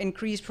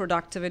 increase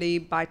productivity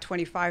by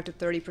 25 to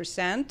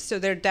 30%. So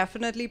they're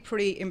definitely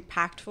pretty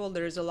impactful.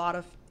 There's a lot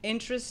of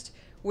interest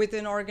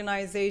within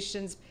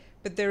organizations,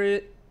 but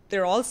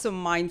they're also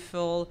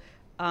mindful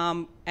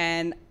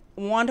and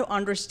want to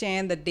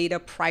understand the data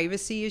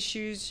privacy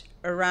issues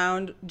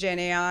around Gen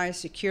AI,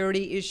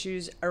 security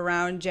issues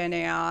around Gen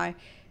AI,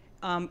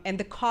 and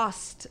the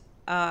cost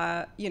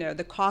of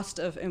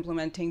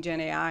implementing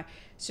Gen AI.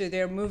 So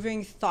they're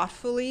moving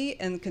thoughtfully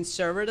and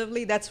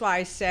conservatively. That's why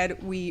I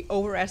said we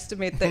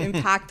overestimate the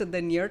impact of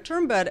the near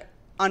term, but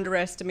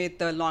underestimate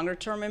the longer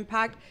term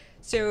impact.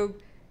 So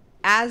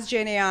as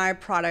Gen AI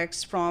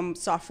products from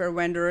software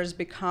vendors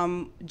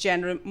become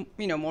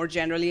more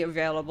generally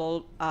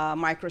available,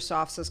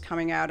 Microsoft's is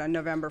coming out on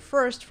November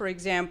 1st, for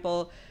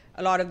example,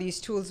 a lot of these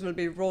tools will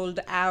be rolled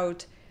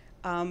out.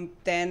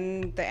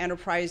 Then the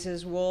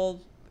enterprises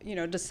will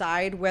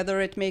decide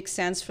whether it makes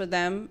sense for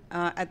them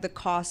at the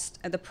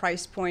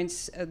price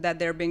points that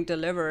they're being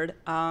delivered.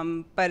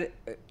 But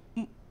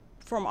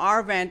from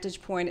our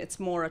vantage point, it's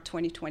more a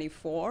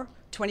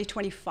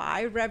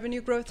 2025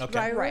 revenue growth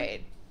driver.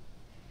 Right.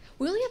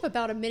 We only have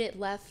about a minute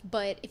left,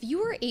 but if you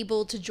were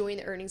able to join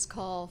the earnings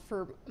call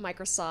for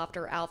Microsoft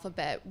or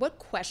Alphabet, what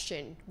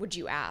question would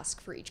you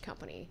ask for each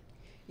company?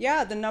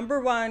 Yeah, the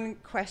number one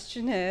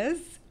question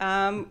is,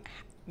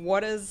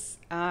 what is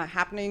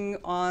happening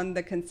on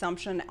the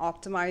consumption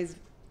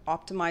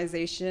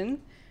optimization?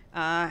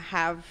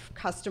 Have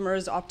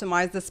customers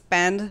optimized the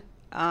spend,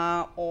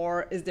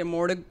 or is there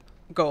more to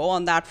go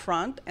on that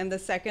front? And the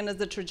second is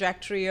the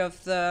trajectory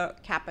of the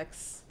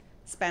CapEx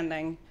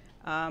spending.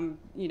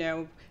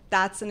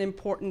 That's an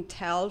important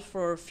tell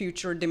for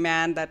future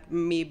demand that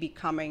may be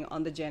coming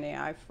on the Gen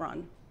AI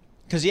front.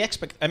 Because the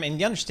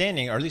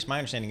understanding, or at least my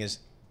understanding, is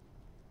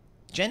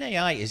Gen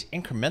AI is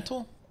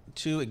incremental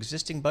to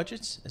existing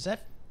budgets. Is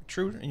that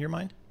true in your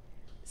mind?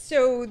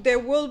 So there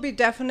will be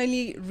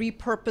definitely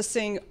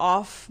repurposing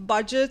of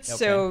budgets. Okay.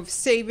 So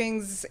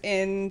savings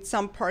in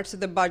some parts of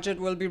the budget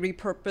will be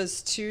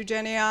repurposed to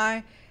Gen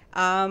AI.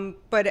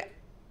 But,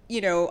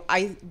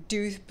 I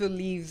do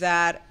believe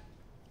that,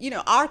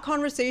 our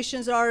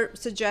conversations are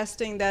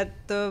suggesting that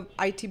the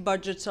IT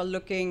budgets are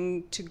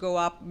looking to go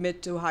up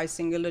mid to high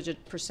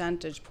single-digit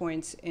percentage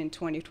points in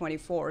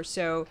 2024.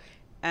 So,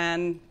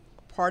 and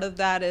part of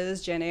that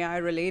is Gen AI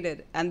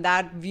related. And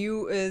that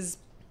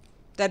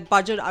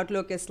budget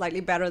outlook is slightly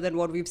better than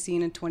what we've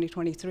seen in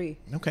 2023.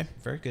 Okay,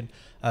 very good.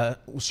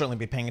 We'll certainly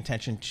be paying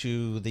attention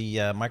to the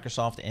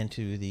Microsoft and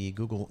to the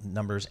Google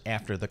numbers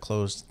after the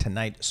close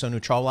tonight. Sonu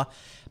Chawla,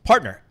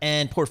 partner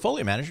and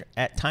portfolio manager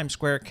at Times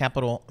Square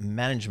Capital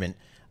Management.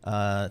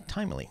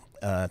 Timely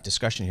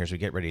discussion here as we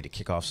get ready to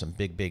kick off some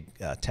big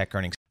tech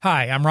earnings.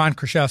 Hi, I'm Ron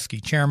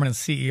Kraszewski, Chairman and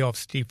CEO of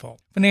Stifel.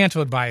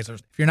 Financial advisors,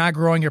 if you're not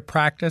growing your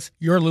practice,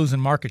 you're losing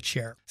market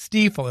share.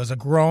 Stifel is a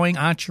growing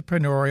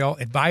entrepreneurial,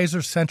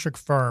 advisor-centric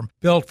firm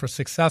built for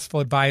successful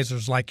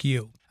advisors like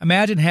you.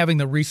 Imagine having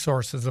the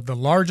resources of the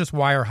largest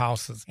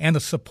wirehouses and the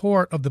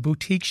support of the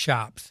boutique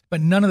shops, but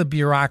none of the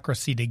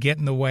bureaucracy to get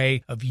in the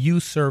way of you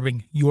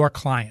serving your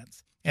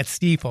clients. At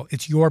Stifel,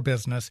 it's your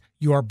business,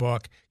 your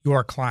book,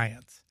 your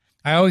clients.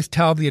 I always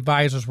tell the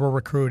advisors we're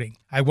recruiting,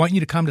 I want you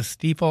to come to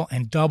Stifel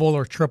and double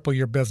or triple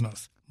your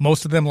business.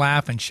 Most of them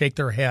laugh and shake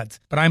their heads,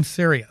 but I'm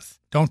serious.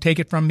 Don't take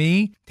it from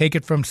me. Take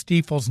it from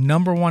Stifel's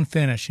 #1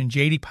 finish in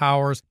J.D.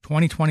 Power's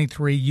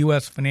 2023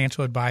 U.S.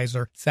 Financial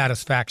Advisor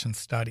Satisfaction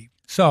Study.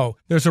 So,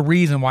 there's a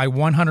reason why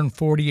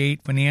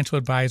 148 financial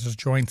advisors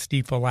joined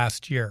Stifel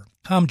last year.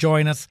 Come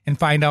join us and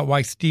find out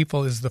why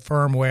Stifel is the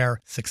firm where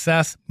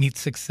success meets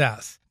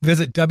success.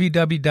 Visit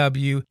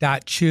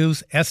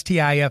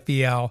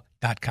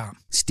www.choosestifel.com.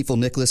 Stifel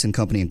Nicholas and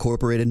Company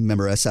Incorporated,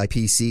 member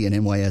SIPC and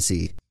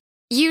NYSE.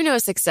 You know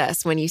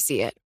success when you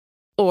see it.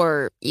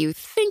 Or you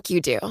think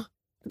you do.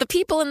 The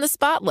people in the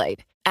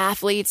spotlight.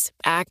 Athletes,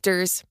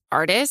 actors,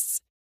 artists.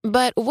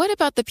 But what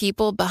about the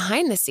people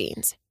behind the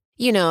scenes?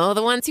 You know,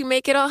 the ones who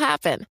make it all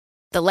happen.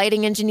 The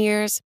lighting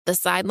engineers, the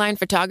sideline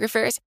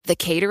photographers, the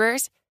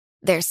caterers.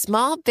 They're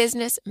small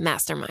business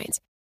masterminds.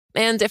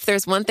 And if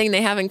there's one thing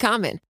they have in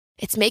common,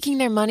 it's making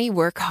their money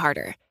work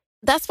harder.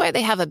 That's why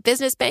they have a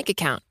business bank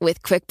account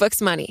with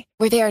QuickBooks Money,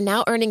 where they are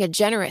now earning a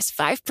generous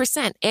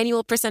 5%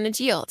 annual percentage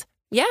yield.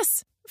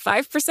 Yes,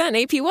 5%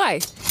 APY.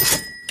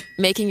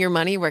 Making your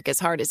money work as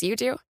hard as you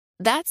do?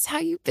 That's how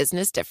you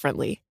business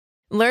differently.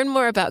 Learn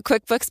more about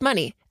QuickBooks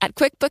Money at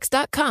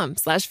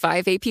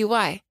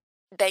quickbooks.com/5APY.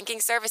 Banking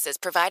services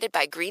provided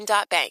by Green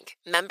Dot Bank,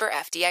 member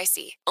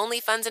FDIC. Only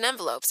funds and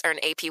envelopes earn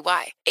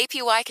APY.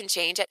 APY can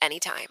change at any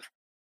time.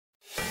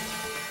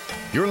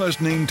 You're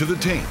listening to The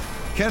Team.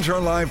 Catch our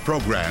live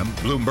program,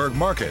 Bloomberg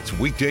Markets,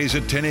 weekdays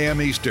at 10 a.m.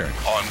 Eastern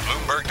on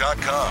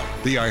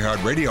Bloomberg.com, the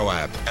iHeartRadio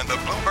app, and the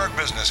Bloomberg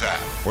Business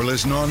app, or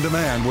listen on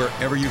demand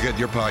wherever you get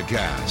your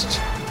podcasts.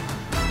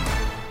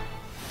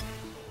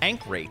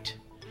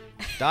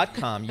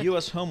 Bankrate.com,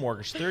 U.S. home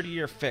mortgage,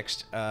 30-year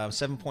fixed,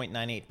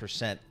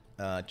 7.98%,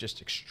 just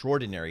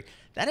extraordinary.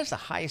 That is the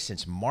highest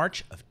since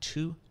March of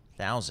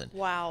 2000.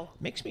 Wow.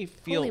 Makes me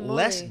feel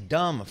less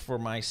dumb for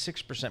my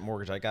 6%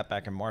 mortgage I got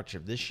back in March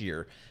of this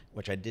year,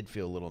 which I did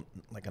feel a little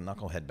like a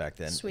knucklehead back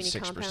then, Sweeney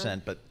 6%,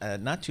 compound. but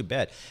not too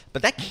bad.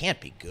 But that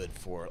can't be good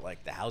for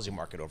like the housing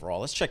market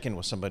overall. Let's check in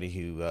with somebody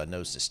who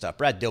knows this stuff.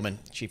 Brad Dillman,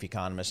 chief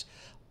economist,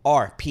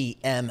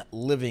 RPM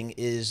Living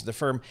is the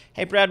firm.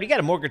 Hey, Brad, we got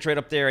a mortgage rate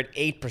up there at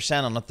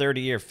 8% on a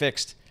 30-year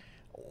fixed.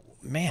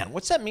 Man,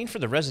 what's that mean for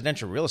the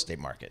residential real estate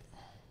market?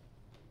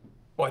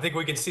 Well, I think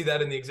we can see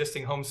that in the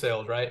existing home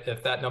sales, right?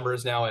 If that number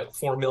is now at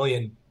 4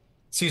 million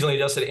seasonally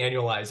adjusted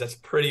annualized, that's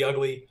pretty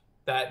ugly.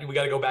 That we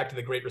got to go back to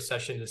the Great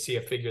Recession to see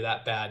a figure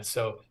that bad.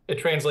 So it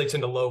translates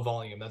into low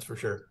volume, that's for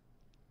sure.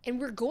 And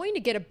we're going to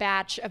get a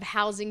batch of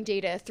housing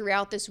data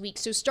throughout this week.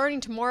 So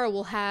starting tomorrow,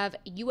 we'll have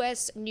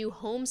U.S. new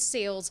home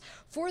sales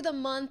for the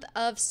month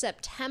of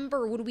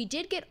September. When we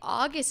did get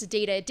August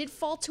data, it did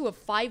fall to a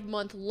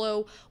 5-month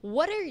low.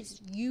 What are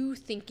you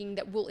thinking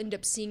that we'll end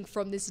up seeing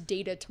from this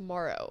data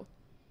tomorrow?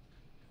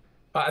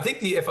 I think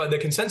the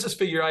consensus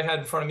figure I had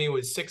in front of me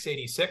was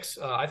 686.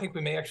 I think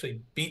we may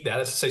actually beat that.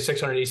 That's to say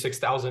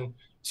 686,000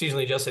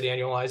 seasonally adjusted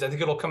annualized. I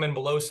think it'll come in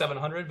below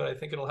 700, but I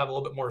think it'll have a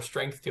little bit more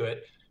strength to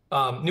it.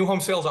 New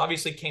home sales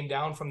obviously came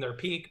down from their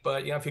peak,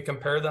 but if you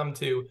compare them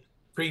to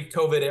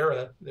pre-COVID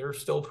era, they're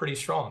still pretty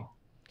strong.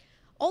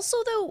 Also,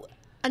 though,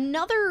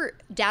 another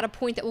data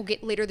point that we'll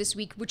get later this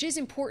week, which is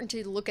important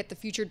to look at the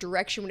future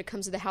direction when it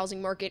comes to the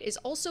housing market, is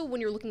also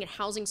when you're looking at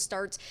housing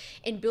starts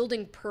and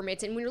building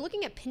permits. And when you're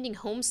looking at pending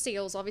home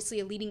sales, obviously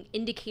a leading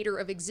indicator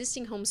of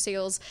existing home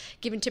sales,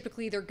 given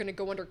typically they're going to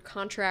go under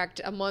contract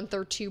a month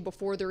or two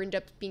before they end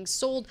up being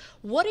sold.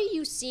 What are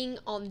you seeing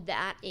on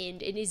that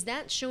end? And is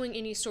that showing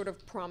any sort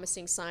of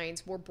promising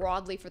signs more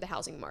broadly for the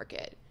housing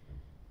market?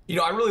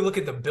 I really look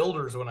at the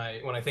builders when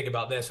I think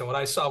about this, and what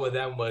I saw with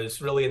them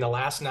was really in the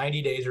last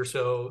 90 days or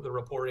so, the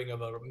reporting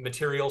of a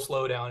material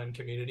slowdown in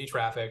community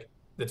traffic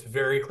that's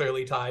very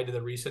clearly tied to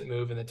the recent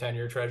move in the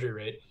 10-year Treasury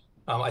rate.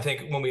 I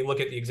think when we look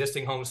at the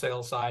existing home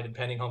sales side and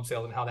pending home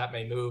sales and how that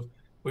may move,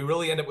 we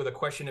really end up with a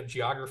question of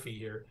geography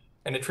here.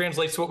 And it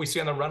translates to what we see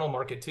on the rental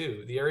market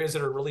too. The areas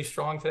that are really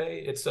strong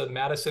today, it's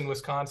Madison,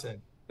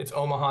 Wisconsin, it's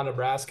Omaha,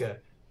 Nebraska,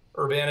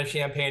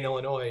 Urbana-Champaign,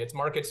 Illinois. It's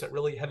markets that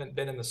really haven't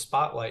been in the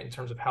spotlight in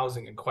terms of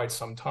housing in quite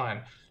some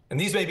time. And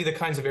these may be the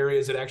kinds of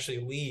areas that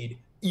actually lead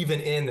even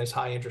in this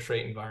high interest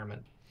rate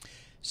environment.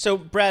 So,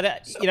 Brad,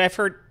 I've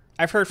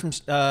heard from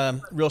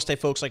real estate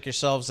folks like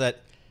yourselves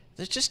that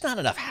there's just not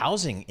enough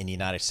housing in the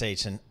United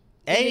States. And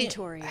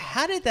inventory.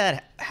 How did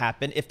that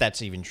happen, if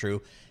that's even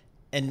true?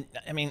 And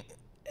I mean,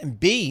 and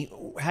B,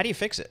 how do you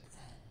fix it?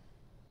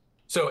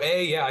 So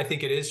yeah, I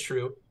think it is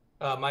true.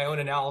 My own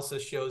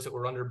analysis shows that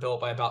we're underbuilt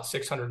by about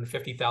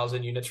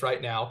 650,000 units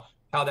right now.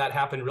 How that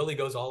happened really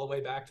goes all the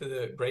way back to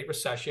the Great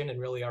Recession and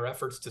really our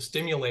efforts to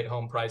stimulate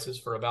home prices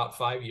for about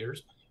 5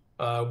 years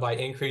by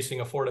increasing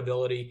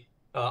affordability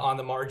on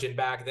the margin.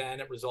 Back then,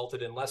 it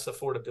resulted in less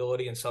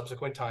affordability in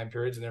subsequent time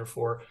periods and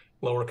therefore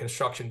lower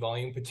construction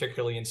volume,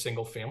 particularly in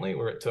single family,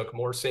 where it took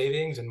more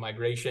savings and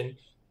migration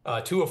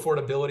to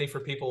affordability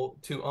for people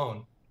to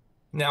own.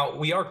 Now,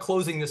 we are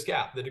closing this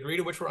gap. The degree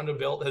to which we're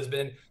underbuilt has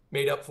been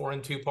made up for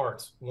in two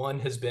parts. One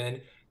has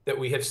been that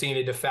we have seen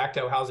a de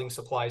facto housing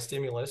supply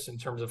stimulus in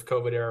terms of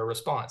COVID-era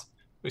response.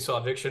 We saw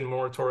eviction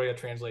moratoria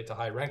translate to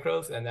high rent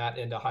growth and that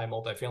into high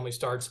multifamily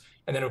starts.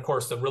 And then, of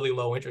course, the really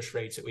low interest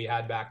rates that we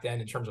had back then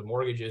in terms of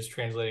mortgages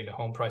translating to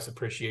home price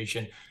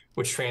appreciation,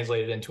 which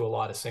translated into a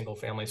lot of single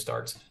family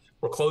starts.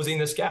 We're closing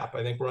this gap.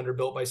 I think we're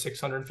underbuilt by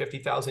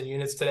 650,000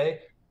 units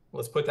today.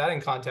 Let's put that in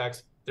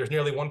context. There's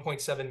nearly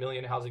 1.7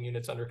 million housing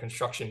units under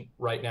construction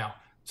right now.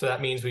 So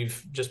that means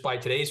we've, just by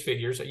today's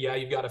figures, yeah,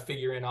 you've got to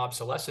figure in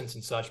obsolescence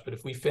and such, but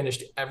if we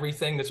finished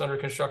everything that's under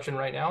construction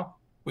right now,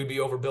 we'd be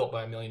overbuilt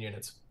by 1 million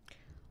units.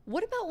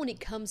 What about when it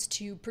comes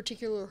to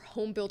particular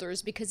home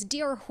builders? Because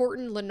D.R.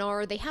 Horton,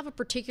 Lennar, they have a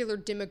particular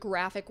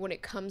demographic when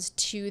it comes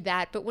to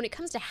that. But when it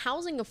comes to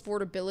housing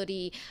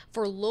affordability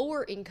for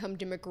lower income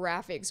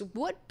demographics,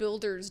 what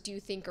builders do you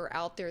think are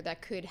out there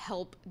that could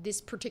help this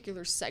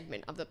particular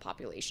segment of the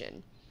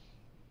population?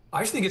 I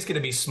just think it's going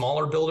to be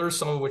smaller builders,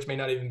 some of which may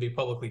not even be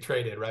publicly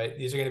traded, right?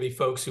 These are going to be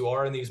folks who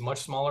are in these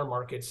much smaller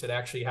markets that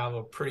actually have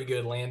a pretty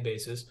good land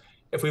basis.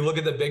 If we look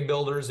at the big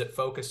builders that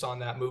focus on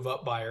that move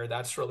up buyer,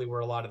 that's really where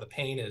a lot of the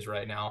pain is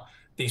right now.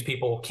 These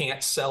people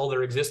can't sell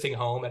their existing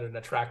home at an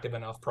attractive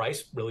enough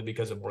price, really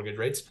because of mortgage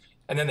rates.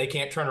 And then they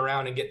can't turn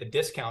around and get the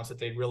discounts that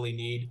they really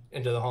need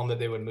into the home that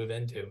they would move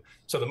into.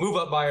 So the move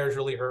up buyers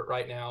really hurt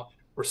right now.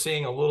 We're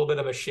seeing a little bit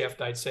of a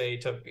shift, I'd say,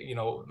 to,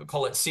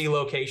 call it C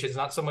locations,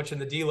 not so much in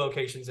the D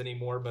locations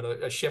anymore, but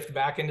a shift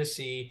back into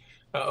C,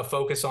 a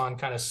focus on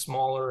kind of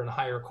smaller and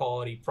higher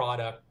quality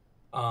product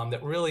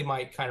that really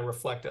might kind of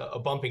reflect a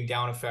bumping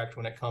down effect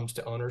when it comes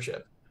to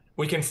ownership.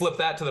 We can flip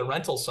that to the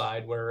rental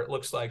side where it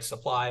looks like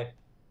supply,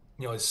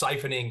 is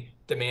siphoning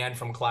demand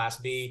from Class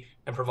B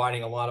and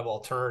providing a lot of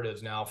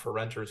alternatives now for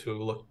renters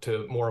who look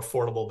to more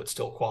affordable but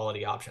still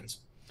quality options.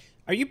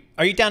 Are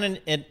you down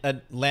in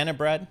Atlanta,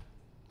 Brad?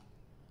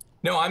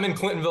 No, I'm in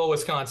Clintonville,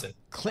 Wisconsin.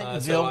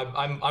 Clintonville. So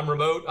I'm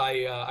remote.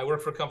 I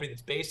work for a company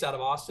that's based out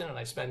of Austin, and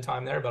I spend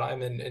time there. But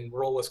I'm in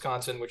rural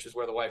Wisconsin, which is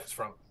where the wife is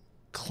from.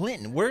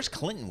 Clinton. Where's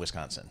Clinton,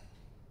 Wisconsin?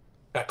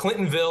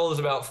 Clintonville is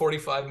about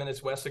 45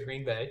 minutes west of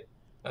Green Bay.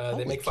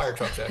 They make fire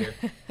trucks out here.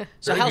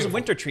 So how's the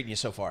winter treating you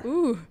so far?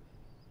 Ooh.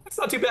 It's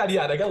not too bad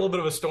yet. I got a little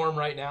bit of a storm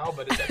right now,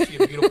 but it's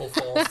actually a beautiful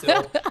fall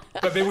still.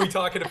 But maybe we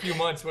talk in a few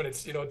months when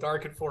it's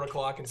dark at 4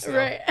 o'clock and snow.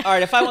 Right. All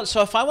right. If I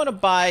want to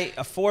buy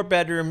a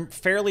 4-bedroom,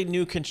 fairly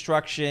new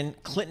construction,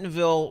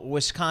 Clintonville,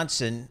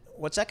 Wisconsin,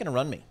 what's that going to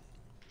run me?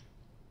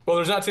 Well,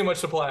 there's not too much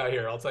supply out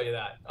here. I'll tell you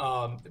that.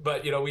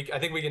 But I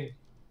think we can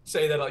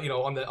say that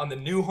on the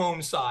new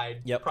home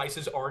side,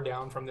 prices are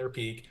down from their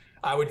peak.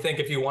 I would think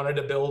if you wanted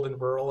to build in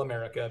rural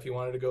America, if you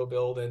wanted to go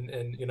build in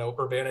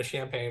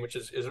Urbana-Champaign, which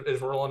is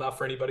rural enough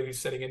for anybody who's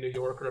sitting in New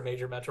York or a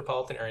major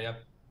metropolitan area,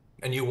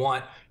 and you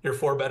want your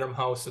 4-bedroom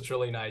house that's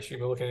really nice,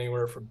 you're looking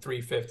anywhere from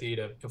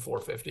 $350 to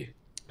 $450.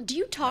 Do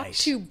you talk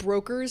to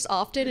brokers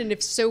often? And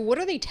if so, what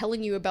are they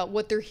telling you about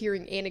what they're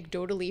hearing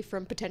anecdotally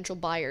from potential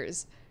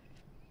buyers?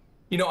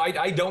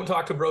 I don't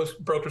talk to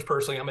brokers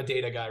personally. I'm a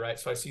data guy, right?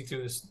 So I see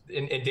through this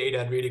in data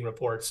and reading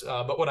reports.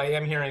 But what I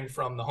am hearing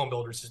from the home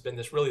builders has been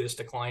this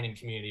decline in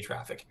community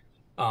traffic.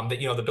 That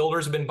the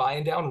builders have been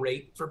buying down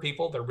rate for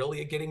people. They're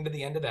really getting to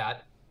the end of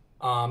that.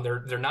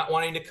 They're not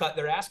wanting to cut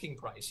their asking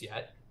price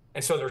yet.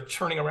 And so they're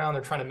turning around,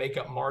 they're trying to make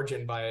up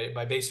margin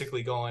by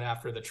basically going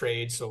after the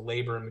trade, so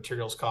labor and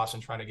materials costs,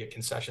 and trying to get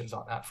concessions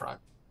on that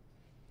front.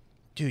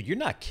 Dude, you're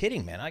not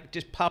kidding, man. I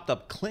just popped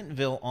up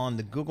Clintonville on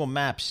the Google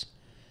Maps.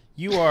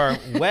 You are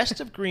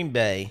west of Green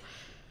Bay,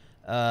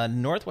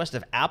 northwest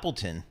of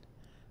Appleton.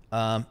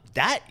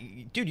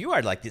 Dude, you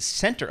are like the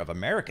center of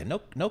America.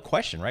 No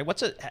question, right?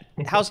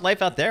 How's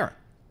life out there?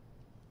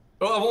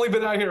 Well, I've only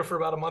been out here for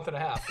about a month and a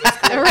half.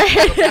 I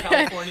was in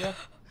California.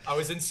 I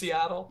was in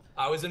Seattle.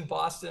 I was in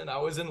Boston. I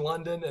was in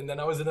London, and then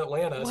I was in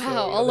Atlanta. Wow, so,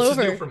 all this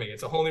over. is new for me.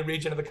 It's a whole new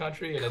region of the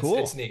country, and cool.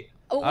 it's neat.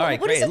 All right,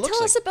 what does it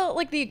tell us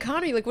about the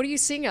economy? What are you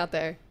seeing out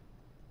there?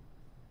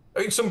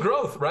 Some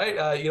growth, right?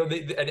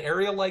 An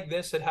area like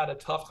this had a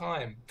tough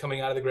time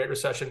coming out of the Great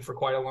Recession for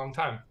quite a long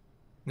time.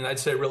 And I'd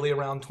say really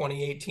around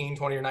 2018,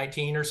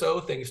 2019 or so,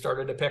 things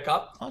started to pick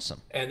up.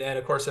 Awesome. And then,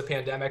 of course, the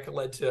pandemic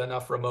led to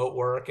enough remote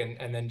work and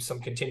then some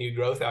continued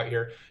growth out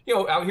here.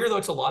 Out here, though,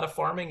 it's a lot of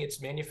farming.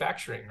 It's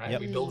manufacturing, right?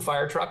 Yep. We build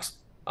fire trucks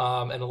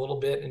and a little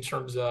bit in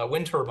terms of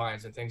wind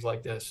turbines and things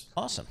like this.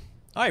 Awesome.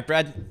 All right,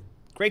 Brad.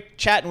 Great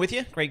chatting with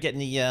you. Great getting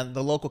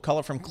the local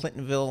color from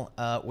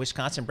Clintonville,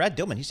 Wisconsin. Brad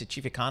Dillman, he's the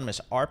chief economist,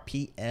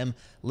 RPM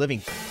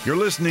Living. You're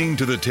listening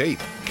to The Tape.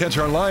 Catch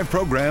our live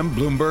program,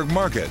 Bloomberg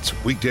Markets,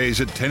 weekdays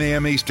at 10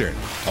 a.m. Eastern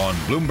on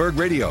Bloomberg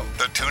Radio,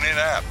 the TuneIn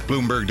app,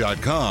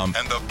 Bloomberg.com,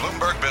 and the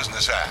Bloomberg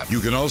Business app. You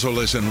can also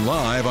listen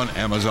live on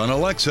Amazon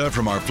Alexa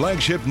from our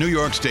flagship New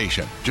York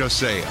station. Just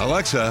say,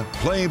 Alexa,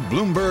 play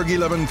Bloomberg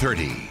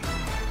 1130.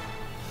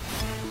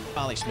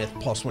 Ollie Smith,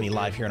 Paul Sweeney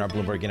live here in our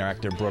Bloomberg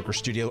Interactive Broker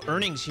Studio.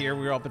 Earnings here.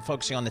 We've all been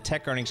focusing on the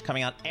tech earnings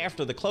coming out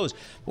after the close.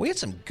 But we had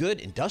some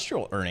good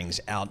industrial earnings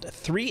out.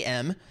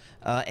 3M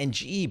and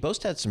GE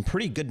both had some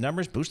pretty good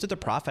numbers, boosted the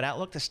profit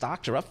outlook. The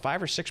stocks are up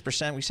 5 or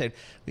 6%. We said,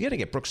 we got to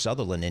get Brooke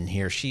Sutherland in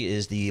here. She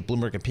is the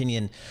Bloomberg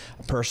opinion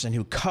person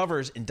who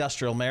covers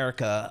industrial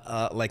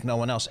America like no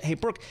one else. Hey,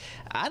 Brooke,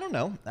 I don't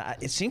know.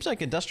 It seems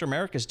like industrial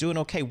America is doing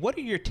okay. What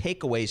are your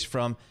takeaways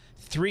from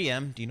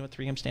 3M? Do you know what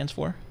 3M stands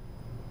for?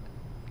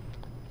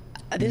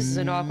 This is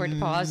an awkward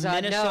pause.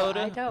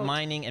 Minnesota no,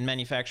 Mining and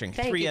Manufacturing.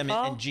 Thank 3M you,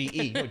 and GE.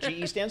 You know what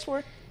GE stands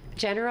for?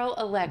 General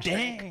Electric.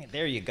 Dang,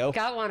 there you go.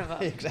 Got one of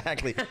them.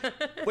 Exactly.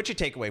 What's your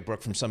takeaway,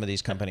 Brooke, from some of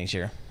these companies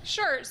here?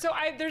 Sure. So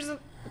there's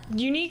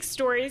unique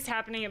stories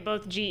happening at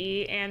both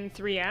GE and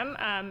 3M.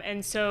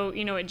 And so,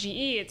 at GE,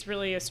 it's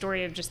really a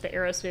story of just the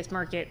aerospace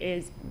market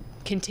is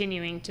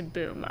continuing to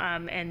boom.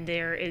 And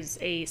there is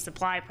a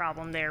supply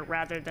problem there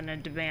rather than a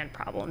demand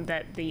problem,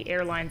 that the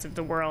airlines of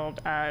the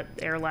world,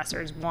 air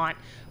lessors, want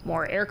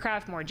more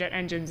aircraft, more jet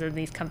engines than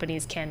these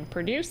companies can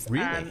produce.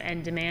 Really?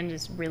 And demand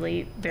is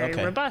really very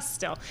robust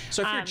still.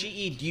 So if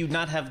you're GE, do you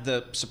not have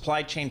the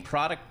supply chain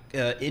product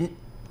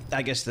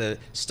the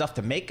stuff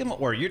to make them,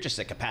 or you're just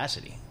at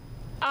capacity?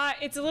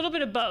 It's a little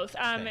bit of both.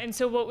 And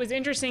so what was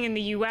interesting in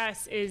the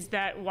U.S. is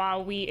that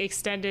while we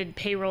extended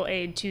payroll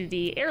aid to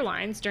the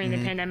airlines during the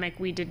pandemic,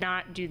 we did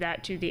not do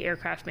that to the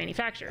aircraft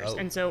manufacturers.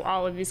 And so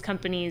all of these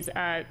companies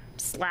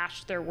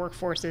slashed their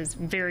workforces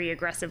very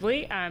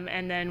aggressively.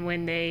 And then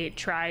when they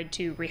tried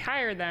to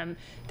rehire them,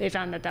 they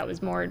found that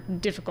was more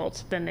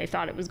difficult than they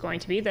thought it was going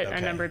to be, that a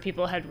number of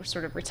people had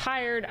sort of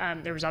retired.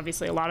 There was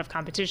obviously a lot of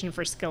competition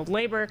for skilled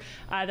labor.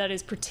 That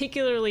is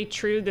particularly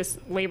true, this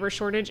labor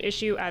shortage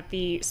issue, at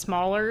the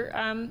smaller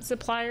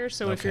suppliers.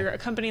 So if you're a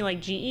company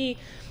like GE,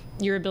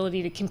 your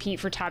ability to compete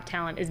for top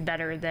talent is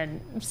better than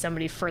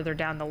somebody further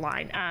down the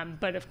line.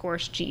 But of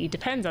course, GE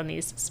depends on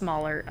these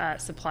smaller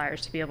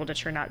suppliers to be able to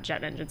churn out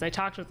jet engines. I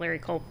talked with Larry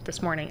Culp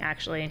this morning,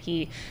 actually, and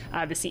he,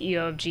 the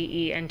CEO of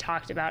GE, and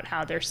talked about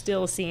how they're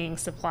still seeing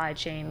supply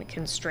chain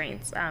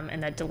constraints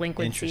and that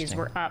delinquencies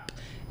were up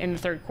in the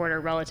third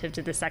quarter relative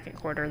to the second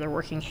quarter. They're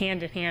working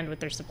hand in hand with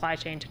their supply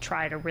chain to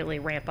try to really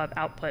ramp up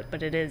output,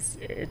 but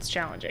it's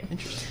challenging.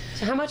 Interesting.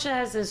 So how much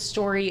has a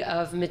story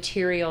of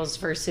materials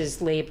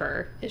versus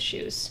labor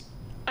issues?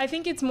 I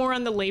think it's more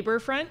on the labor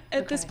front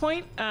at this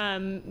point.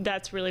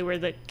 That's really where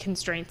the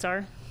constraints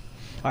are.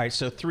 All right,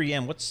 so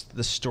 3M, what's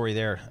the story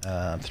there?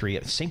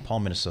 3M, St. Paul,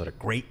 Minnesota,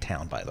 great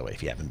town, by the way,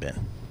 if you haven't been.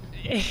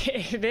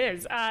 It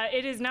is.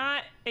 It is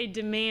not a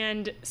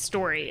demand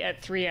story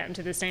at 3M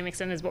to the same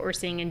extent as what we're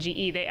seeing in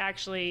GE. They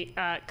actually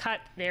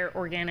cut their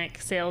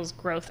organic sales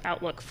growth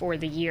outlook for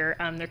the year.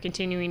 They're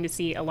continuing to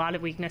see a lot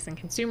of weakness in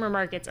consumer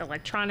markets,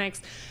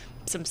 electronics,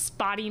 some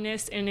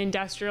spottiness in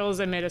industrials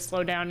amid a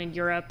slowdown in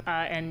Europe,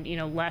 and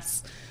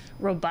less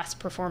robust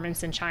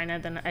performance in China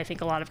than I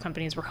think a lot of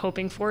companies were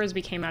hoping for as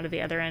we came out of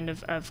the other end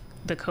of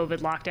the COVID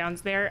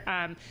lockdowns there.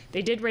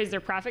 They did raise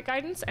their profit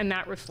guidance, and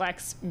that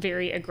reflects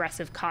very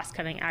aggressive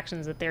cost-cutting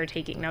actions that they're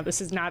taking. Now,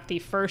 this is not the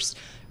first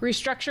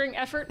restructuring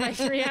effort by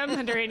 3M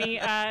under any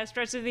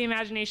stretch of the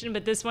imagination,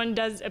 but this one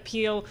does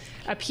appear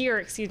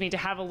to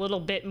have a little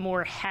bit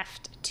more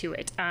heft to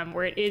it,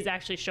 where it is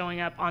actually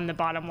showing up on the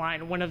bottom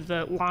line. One of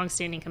the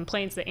long-standing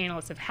complaints that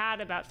analysts have had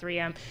about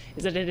 3M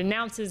is that it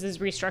announces its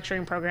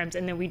restructuring programs,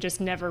 and then we just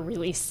never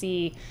really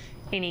see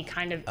any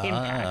kind of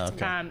impact.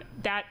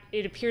 That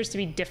it appears to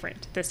be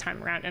different this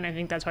time around, and I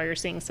think that's why you're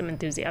seeing some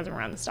enthusiasm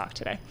around the stock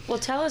today. Well,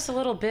 tell us a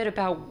little bit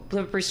about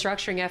the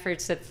restructuring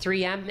efforts that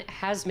 3M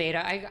has made.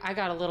 I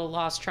got a little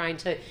lost trying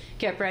to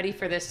get ready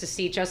for this to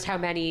see just how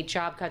many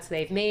job cuts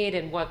they've made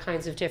and what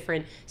kinds of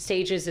different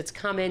stages it's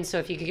come in. So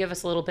if you could give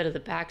us a little bit of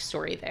the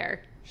backstory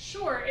there.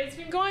 Sure. It's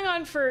been going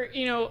on for,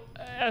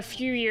 a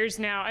few years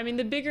now. I mean,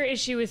 the bigger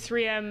issue with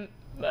 3M,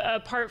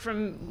 apart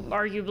from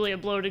arguably a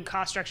bloated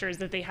cost structure, is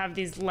that they have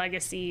these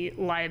legacy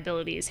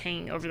liabilities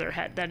hanging over their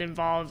head that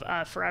involve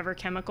forever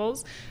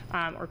chemicals,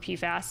 or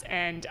PFAS,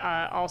 and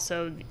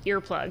also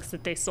earplugs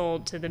that they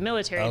sold to the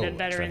military that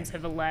veterans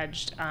have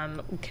alleged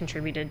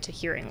contributed to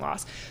hearing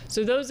loss.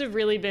 So those have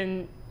really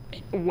been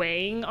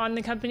weighing on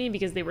the company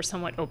because they were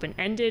somewhat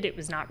open-ended. It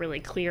was not really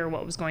clear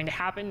what was going to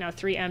happen. Now,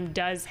 3M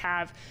does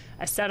have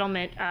a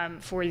settlement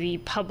for the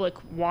public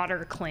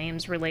water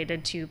claims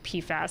related to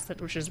PFAS,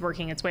 which is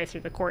working its way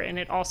through the court, and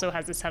it also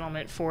has a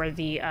settlement for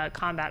the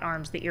Combat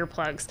Arms, the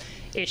earplugs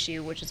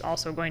issue, which is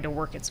also going to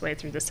work its way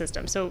through the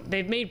system. So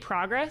they've made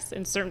progress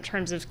in certain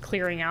terms of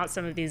clearing out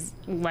some of these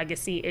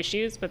legacy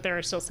issues, but there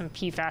are still some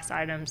PFAS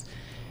items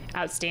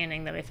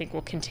outstanding that I think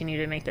will continue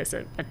to make this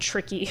a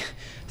tricky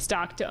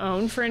stock to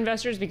own for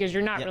investors, because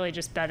you're not really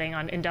just betting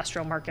on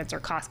industrial markets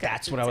or cost cuts.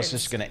 That's what I was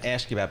just going to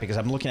ask you about, because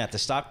I'm looking at the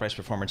stock price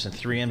performance, and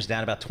 3M's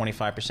down about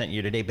 25%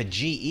 year to date, but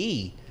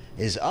GE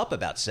is up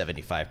about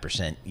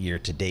 75% year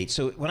to date.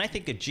 So when I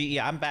think of GE,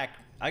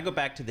 I go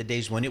back to the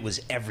days when it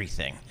was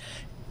everything.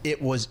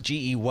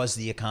 GE was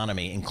the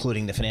economy,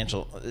 including the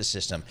financial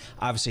system.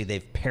 Obviously,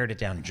 they've pared it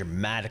down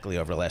dramatically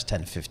over the last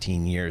 10 to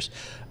 15 years.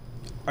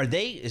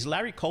 Is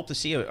Larry Culp the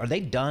CEO? Are they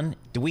done?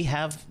 Do we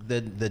have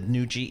the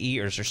new GE,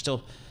 or is there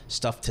still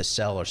stuff to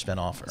sell or spin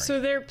off? So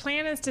their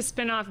plan is to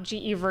spin off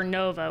GE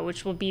Vernova,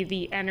 which will be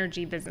the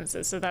energy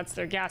businesses. So that's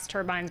their gas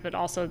turbines, but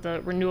also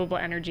the renewable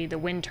energy, the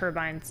wind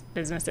turbines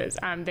businesses.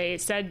 They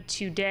said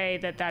today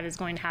that is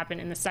going to happen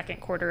in the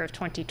second quarter of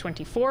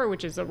 2024,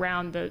 which is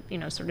around the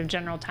sort of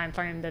general time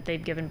frame that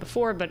they've given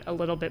before, but a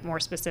little bit more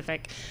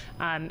specific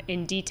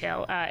in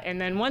detail.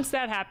 And then once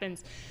that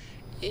happens,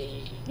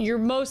 you're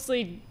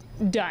mostly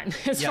done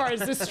as far as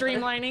the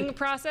streamlining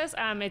process.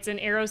 It's an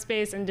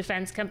aerospace and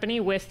defense company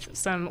with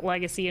some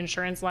legacy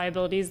insurance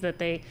liabilities that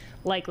they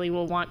likely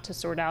will want to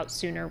sort out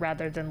sooner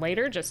rather than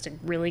later, just to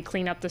really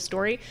clean up the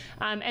story.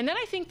 And then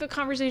I think the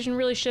conversation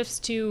really shifts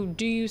to,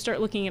 do you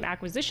start looking at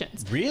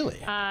acquisitions? Really?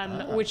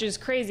 Which is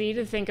crazy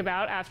to think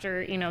about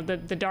after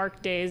the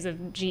dark days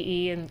of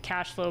GE and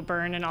cash flow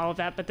burn and all of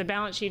that, but the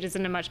balance sheet is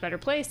in a much better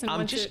place. And I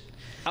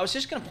was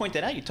just going to point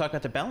that out. You talk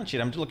about the balance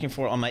sheet. I'm looking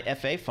for on my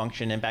FA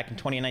function, and back in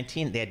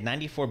 2019, they had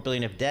 $94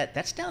 billion of debt.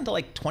 That's down to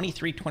like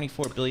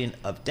 $24 billion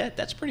of debt.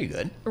 That's pretty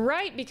good.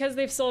 Right, because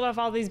they've sold off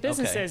all these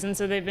businesses, and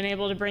so they've been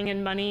able to bring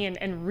in money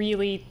and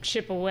really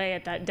chip away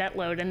at that debt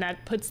load, and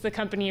that puts the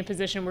company in a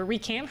position where we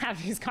can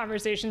have these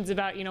conversations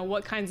about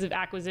what kinds of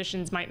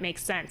acquisitions might make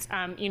sense.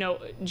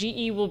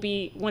 GE will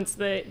be, once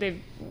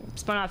they've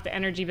spun off the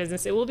energy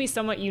business, it will be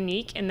somewhat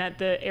unique in that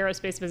the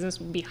aerospace business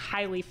will be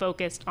highly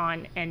focused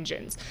on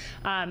engines.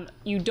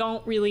 You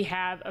don't really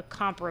have a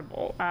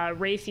comparable.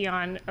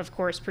 Raytheon, of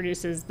course,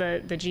 produces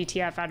the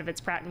GTF out of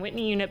its Pratt &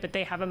 Whitney unit, but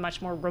they have a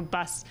much more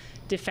robust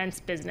defense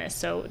business.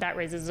 So that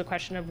raises the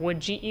question of, would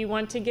GE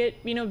want to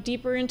get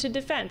deeper into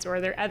defense, or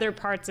are there other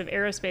parts of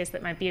aerospace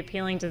that might be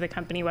appealing to the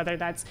company, whether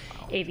that's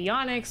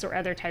avionics or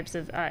other types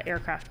of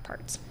aircraft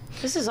parts?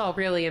 This is all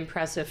really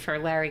impressive for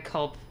Larry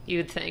Culp,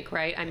 you'd think,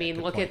 right? I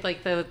mean, look at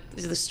like the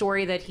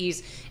story that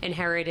he's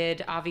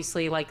inherited.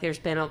 Obviously, like there's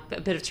been a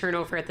bit of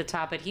turnover at the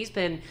top, but he's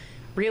been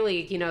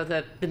really,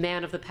 the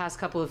man of the past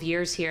couple of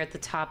years here at the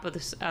top of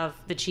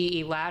the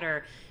GE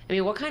ladder. I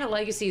mean, what kind of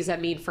legacy does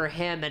that mean for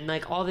him, and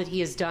like all that he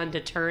has done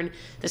to turn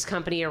this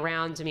company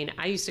around? I mean,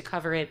 I used to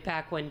cover it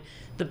back when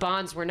the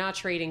bonds were not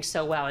trading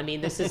so well. I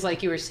mean, this is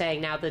like you were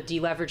saying, now the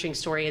deleveraging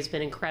story has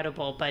been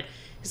incredible, but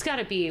he's got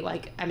to be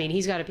like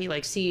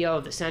CEO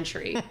of the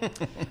century.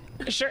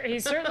 Sure,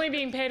 he's certainly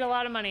being paid a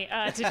lot of money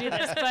to do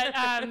this,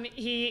 but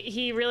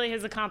he really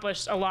has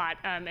accomplished a lot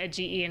at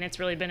GE, and it's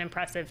really been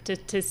impressive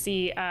to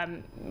see.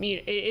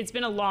 It's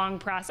been a long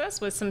process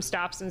with some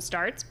stops and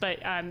starts, but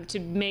to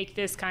make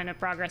this kind of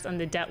progress on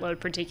the debt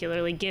load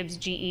particularly gives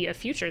GE a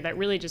future that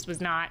really just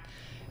was not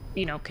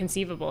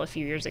conceivable a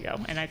few years ago.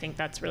 And I think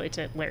that's really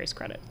to Larry's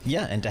credit.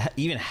 Yeah, and to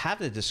even have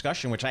the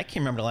discussion, which I can't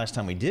remember the last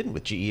time we did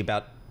with GE,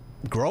 about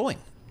growing.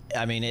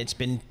 I mean, it's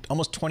been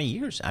almost 20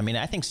 years. I mean,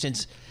 I think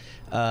since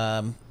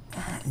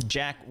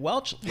Jack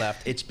Welch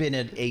left, it's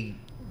been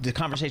the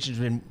conversation's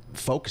been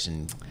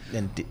focusing.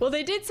 Well,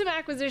 they did some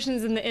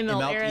acquisitions in the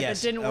Immelt era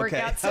that didn't work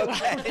out so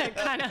well.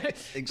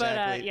 Exactly.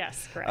 But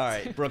yes, correct. All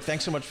right, Brooke,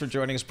 thanks so much for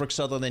joining us. Brooke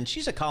Sutherland,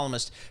 she's a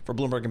columnist for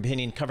Bloomberg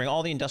Opinion, covering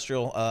all the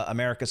industrial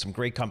America, some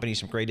great companies,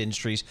 some great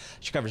industries.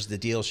 She covers the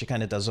deals. She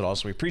kind of does it all.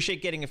 So we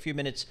appreciate getting a few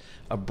minutes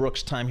of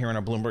Brooke's time here in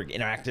our Bloomberg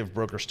Interactive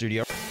Broker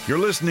Studio. You're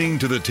listening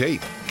to The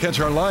Tape. Catch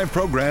our live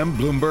program,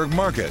 Bloomberg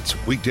Markets,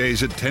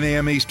 weekdays at 10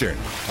 a.m. Eastern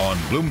on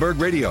Bloomberg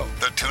Radio,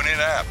 the TuneIn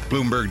app,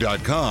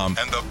 Bloomberg.com,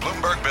 and the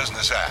Bloomberg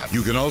Business app.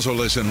 You can also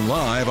listen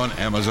live on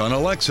Amazon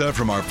Alexa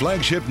from our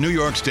flagship New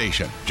York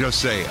station.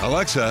 Just say,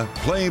 Alexa,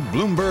 play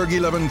Bloomberg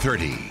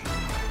 1130.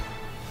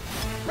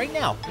 Right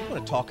now, we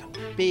want to talk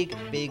big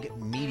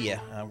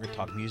media. We're going to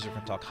talk music, we're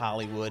going to talk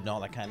Hollywood and all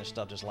that kind of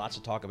stuff. There's lots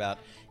to talk about.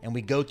 And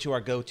we go to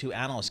our go-to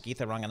analyst,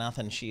 Geetha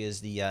Ranganathan. She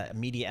is the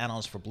media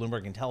analyst for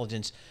Bloomberg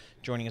Intelligence,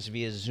 joining us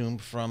via Zoom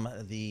from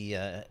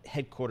the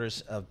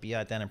headquarters of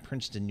BI down in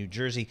Princeton, New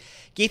Jersey.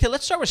 Geetha,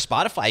 let's start with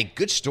Spotify.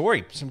 Good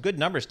story, some good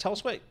numbers. Tell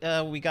us what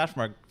we got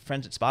from our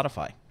friends at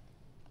Spotify.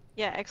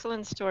 Yeah,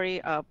 excellent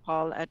story,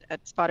 Paul,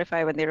 at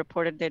Spotify when they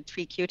reported their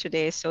 3Q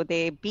today. So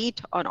they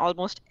beat on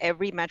almost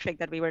every metric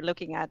that we were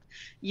looking at.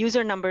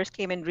 User numbers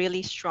came in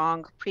really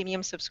strong.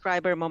 Premium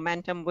subscriber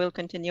momentum will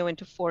continue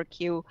into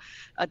 4Q.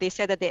 They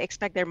said that they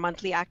expect their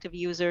monthly active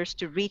users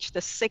to reach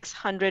the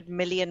 600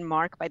 million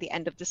mark by the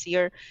end of this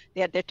year.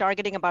 They're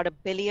targeting about 1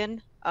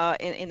 billion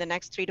in the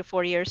next 3 to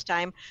 4 years'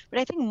 time. But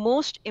I think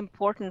most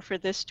important for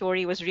this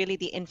story was really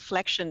the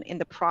inflection in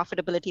the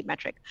profitability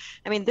metric.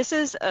 I mean, this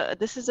is a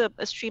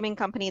streaming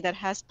company that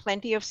has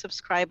plenty of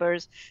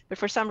subscribers, but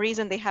for some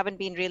reason they haven't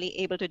been really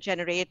able to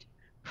generate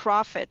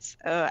profits,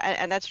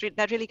 and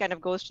that really kind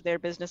of goes to their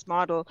business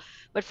model.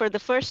 But for the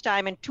first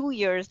time in 2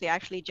 years, they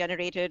actually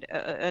generated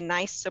a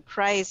nice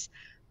surprise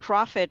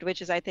profit,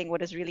 which is, I think,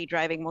 what is really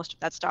driving most of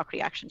that stock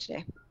reaction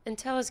today. And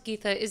tell us,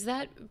 Geetha, is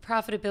that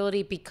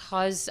profitability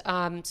because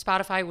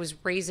Spotify was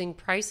raising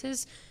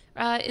prices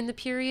in the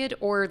period,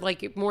 or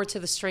like more to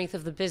the strength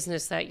of the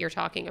business that you're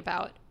talking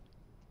about?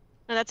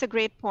 No, that's a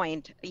great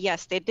point.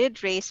 Yes, they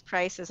did raise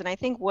prices, and I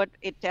think what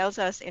it tells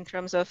us in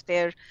terms of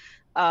their,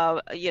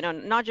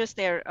 not just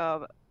their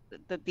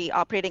the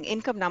operating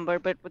income number,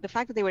 but with the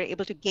fact that they were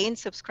able to gain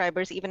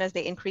subscribers even as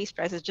they increase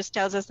prices just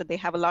tells us that they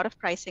have a lot of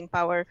pricing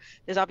power.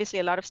 There's obviously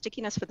a lot of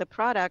stickiness for the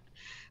product.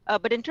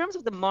 But in terms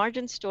of the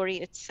margin story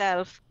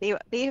itself,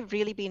 they have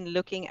really been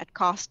looking at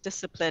cost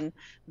discipline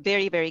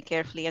very, very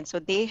carefully. And so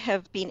they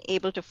have been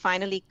able to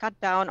finally cut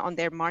down on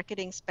their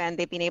marketing spend.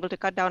 They've been able to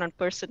cut down on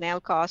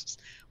personnel costs,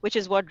 which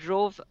is what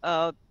drove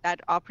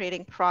that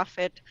operating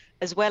profit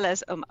as well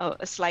as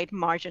a slight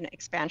margin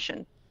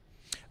expansion.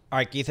 All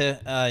right,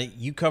 Geetha,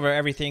 you cover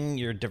everything.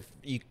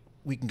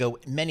 We can go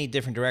many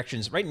different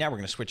directions. Right now, we're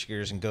going to switch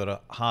gears and go to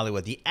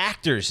Hollywood. The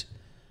actors,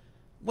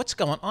 what's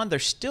going on? They're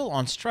still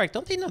on strike.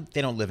 Don't they know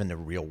they don't live in the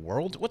real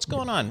world? What's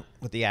going on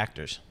with the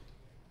actors?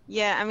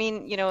 Yeah, I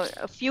mean,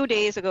 a few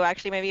days ago,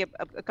 actually, maybe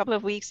a couple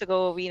of weeks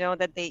ago, we know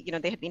that they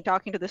had been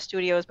talking to the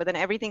studios, but then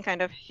everything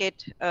kind of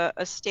hit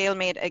a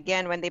stalemate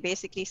again when they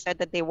basically said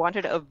that they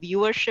wanted a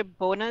viewership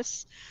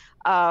bonus.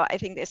 I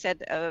think they said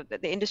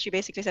the industry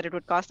basically said it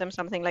would cost them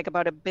something like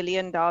about $1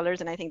 billion,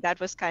 and I think that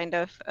was kind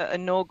of a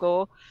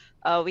no-go.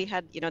 We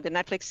had, the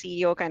Netflix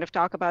CEO kind of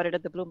talk about it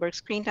at the Bloomberg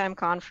Screen Time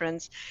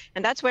conference,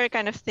 and that's where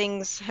kind of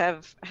things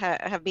have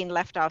been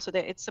left off. So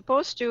it's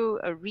supposed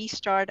to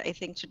restart, I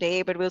think,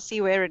 today, but we'll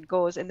see where it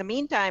goes. In the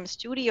meantime,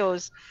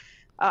 studios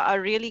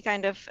are really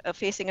kind of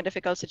facing a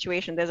difficult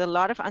situation. There's a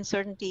lot of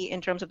uncertainty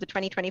in terms of the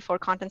 2024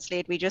 content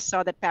slate. We just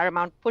saw that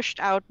Paramount pushed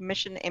out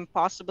Mission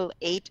Impossible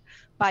 8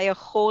 by a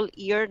whole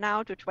year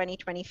now to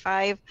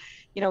 2025.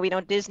 We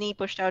know Disney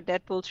pushed out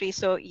Deadpool 3.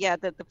 So yeah,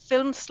 the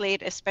film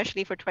slate,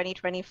 especially for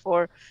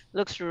 2024,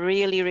 looks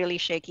really, really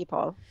shaky,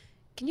 Paul.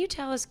 Can you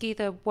tell us,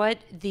 Geetha, what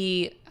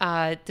the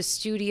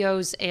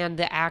studios and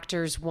the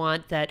actors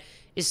want that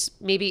is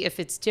maybe if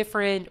it's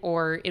different,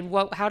 or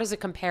how does it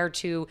compare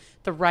to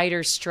the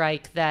writer's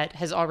strike that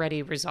has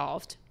already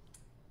resolved?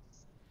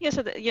 Yeah,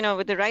 so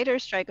with the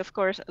writer's strike, of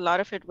course, a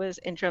lot of it was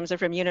in terms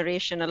of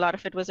remuneration. A lot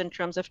of it was in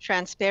terms of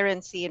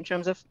transparency, in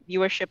terms of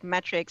viewership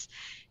metrics.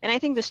 And I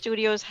think the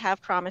studios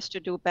have promised to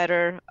do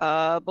better,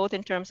 both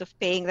in terms of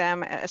paying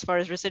them as far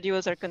as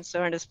residuals are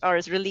concerned, as far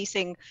as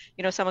releasing,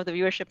 some of the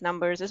viewership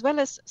numbers, as well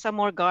as some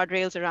more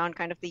guardrails around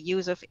kind of the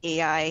use of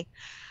AI.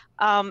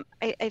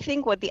 I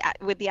think with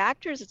the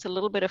actors, it's a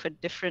little bit of a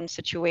different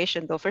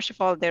situation, though. First of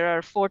all, there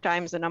are 4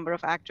 times the number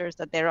of actors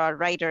that there are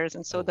writers,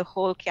 and so the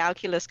whole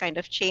calculus kind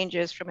of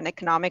changes from an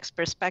economics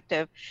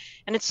perspective,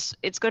 and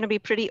it's going to be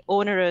pretty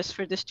onerous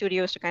for the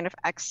studios to kind of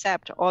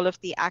accept all of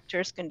the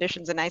actors'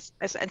 conditions, and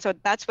so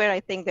that's where I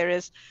think there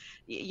is,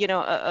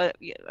 a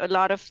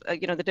lot of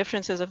the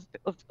differences of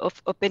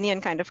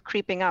opinion kind of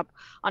creeping up.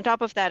 On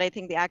top of that, I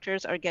think the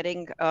actors are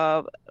getting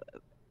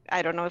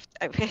I don't know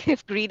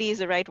if greedy is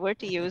the right word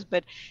to use,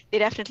 but they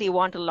definitely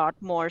want a lot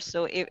more.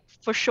 So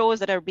for shows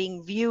that are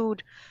being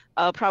viewed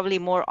probably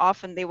more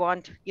often, they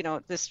want,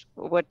 this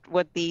what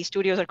the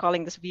studios are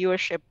calling this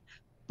viewership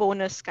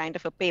bonus kind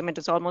of a payment.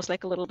 It's almost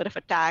like a little bit of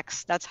a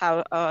tax. That's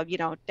how,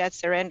 Ted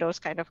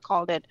Sarandos kind of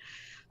called it.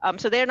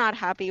 So they're not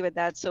happy with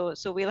that. So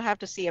we'll have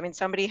to see. I mean,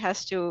 somebody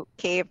has to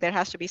cave. There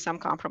has to be some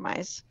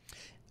compromise.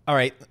 All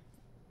right.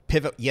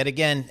 Pivot yet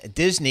again.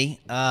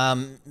 Disney,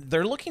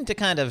 they're looking to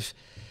kind of,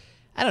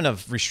 I don't know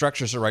if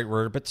restructure is the right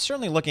word, but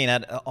certainly looking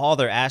at all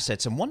their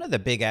assets. And one of the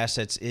big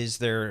assets is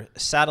their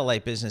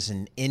satellite business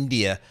in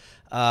India,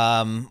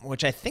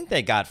 which I think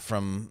they got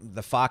from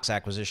the Fox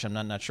acquisition.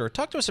 I'm not sure.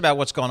 Talk to us about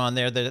what's going on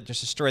there.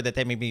 There's a story that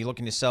they may be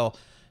looking to sell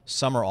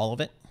some or all of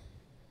it.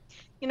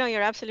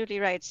 You're absolutely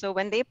right. So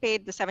when they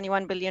paid the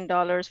 $71 billion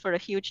for a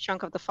huge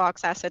chunk of the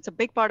Fox assets, a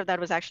big part of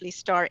that was actually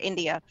Star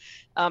India.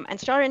 And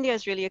Star India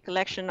is really a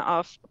collection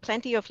of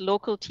plenty of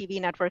local TV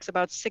networks,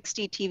 about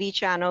 60 TV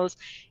channels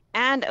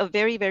and a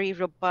very, very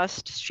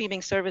robust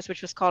streaming service,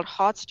 which was called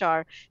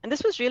Hotstar. And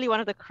this was really one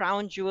of the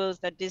crown jewels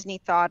that Disney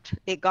thought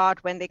they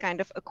got when they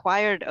kind of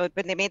acquired,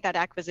 when they made that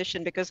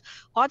acquisition, because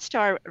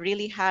Hotstar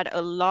really had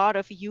a lot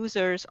of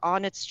users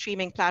on its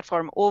streaming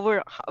platform,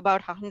 over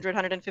about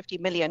 150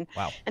 million.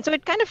 Wow. And so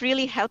it kind of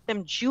really helped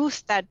them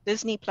juice that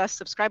Disney Plus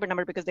subscriber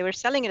number, because they were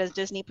selling it as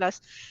Disney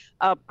Plus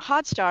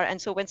Hotstar.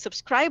 And so when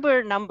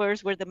subscriber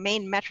numbers were the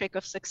main metric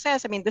of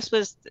success, I mean, this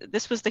was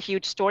the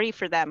huge story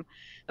for them.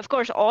 Of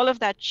course, all of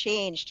that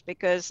changed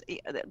because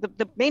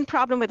the main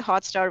problem with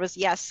Hotstar was,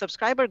 yes,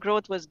 subscriber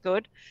growth was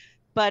good,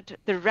 but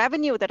the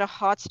revenue that a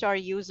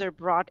Hotstar user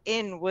brought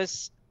in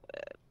was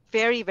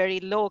very, very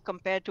low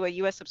compared to a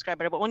US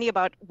subscriber, but only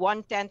about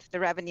 1/10 the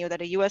revenue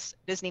that a US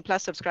Disney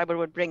Plus subscriber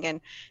would bring in.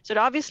 So it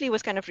obviously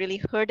was kind of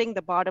really hurting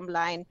the bottom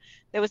line.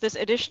 There was this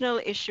additional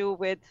issue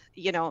with,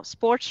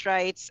 sports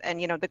rights and,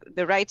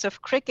 the rights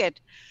of cricket,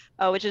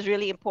 which is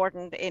really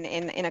important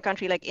in a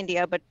country like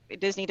India, but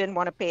Disney didn't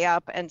want to pay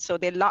up. And so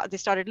they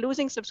started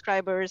losing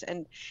subscribers.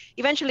 And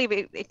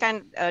eventually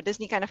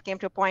Disney kind of came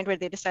to a point where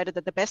they decided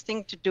that the best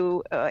thing to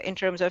do in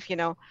terms of,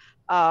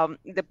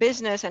 the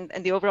business and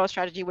the overall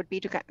strategy would be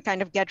to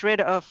kind of get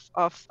rid of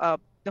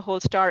the whole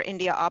Star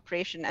India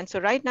operation. And so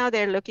right now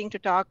they're looking to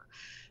talk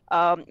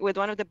with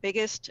one of the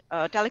biggest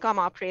telecom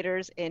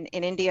operators in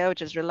India,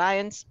 which is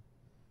Reliance.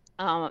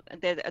 I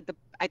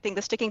think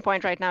the sticking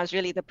point right now is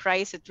really the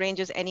price. It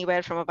ranges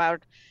anywhere from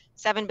about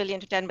 7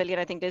 billion to 10 billion.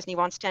 I think Disney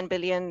wants 10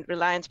 billion.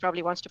 Reliance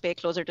probably wants to pay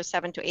closer to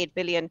 7 to 8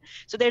 billion.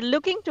 So they're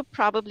looking to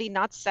probably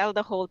not sell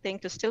the whole thing,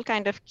 to still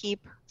kind of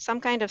keep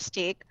some kind of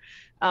stake.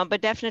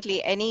 But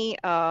definitely any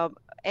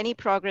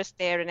progress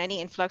there and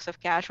any influx of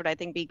cash would, I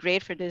think, be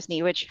great for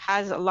Disney, which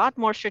has a lot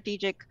more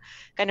strategic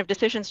kind of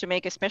decisions to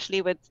make,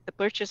 especially with the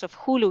purchase of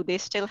Hulu. They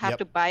still have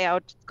to buy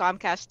out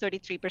Comcast's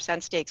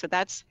 33% stake. So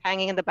that's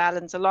hanging in the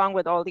balance along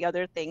with all the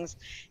other things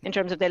in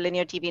terms of their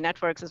linear TV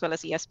networks as well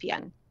as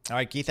ESPN. All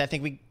right, Geetha, I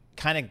think we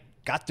kind of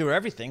got through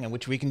everything,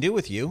 which we can do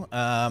with you.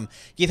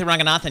 Geetha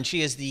Ranganathan,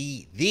 she is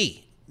the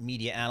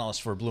media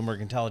analyst for Bloomberg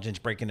Intelligence,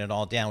 breaking it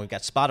all down. We've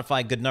got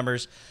Spotify, good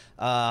numbers,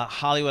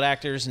 Hollywood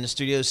actors in the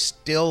studios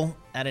still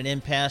at an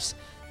impasse,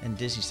 and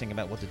Disney's thinking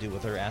about what to do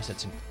with their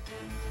assets.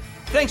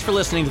 Thanks for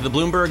listening to the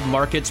Bloomberg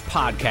Markets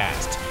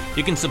Podcast.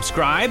 You can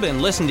subscribe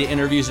and listen to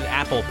interviews at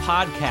Apple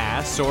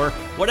Podcasts or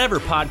whatever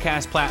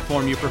podcast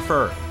platform you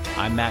prefer.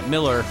 I'm Matt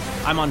Miller.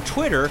 I'm on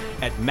Twitter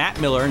at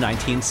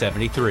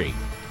MattMiller1973.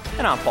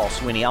 And I'm Paul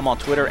Sweeney. I'm on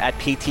Twitter at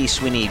PT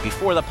Sweeney.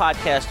 Before the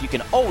podcast, you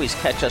can always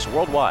catch us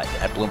worldwide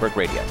at Bloomberg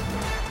Radio.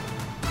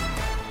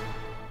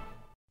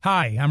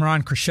 Hi, I'm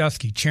Ron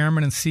Kraszewski,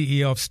 Chairman and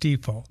CEO of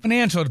Stifel.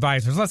 Financial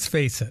advisors, let's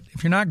face it,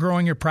 if you're not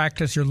growing your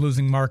practice, you're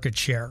losing market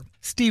share.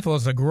 Stifel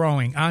is a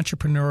growing,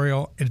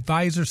 entrepreneurial,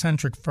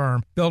 advisor-centric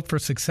firm built for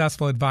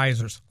successful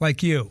advisors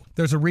like you.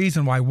 There's a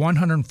reason why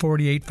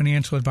 148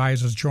 financial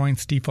advisors joined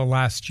Stifel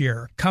last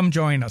year. Come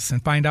join us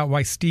and find out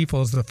why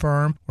Stifel is the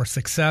firm where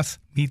success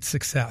meets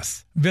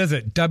success.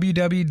 Visit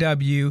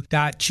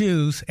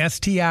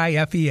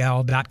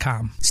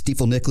www.choosestifel.com.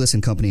 Stifel Nicholas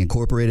and Company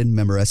Incorporated,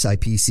 member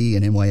SIPC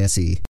and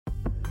NYSE.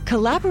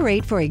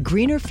 Collaborate for a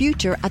greener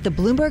future at the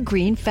Bloomberg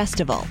Green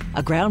Festival,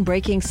 a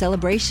groundbreaking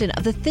celebration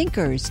of the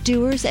thinkers,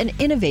 doers, and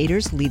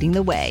innovators leading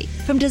the way.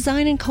 From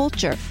design and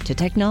culture to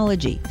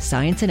technology,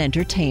 science, and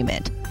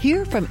entertainment.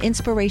 Hear from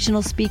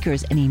inspirational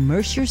speakers and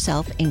immerse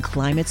yourself in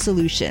climate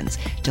solutions.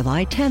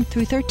 July 10th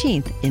through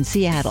 13th in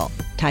Seattle.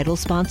 Title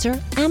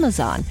sponsor,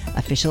 Amazon.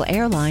 Official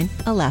airline,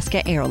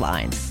 Alaska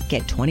Airlines.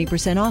 Get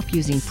 20% off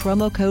using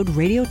promo code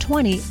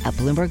radio20 at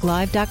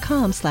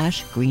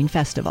BloombergLive.com/Green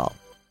Festival.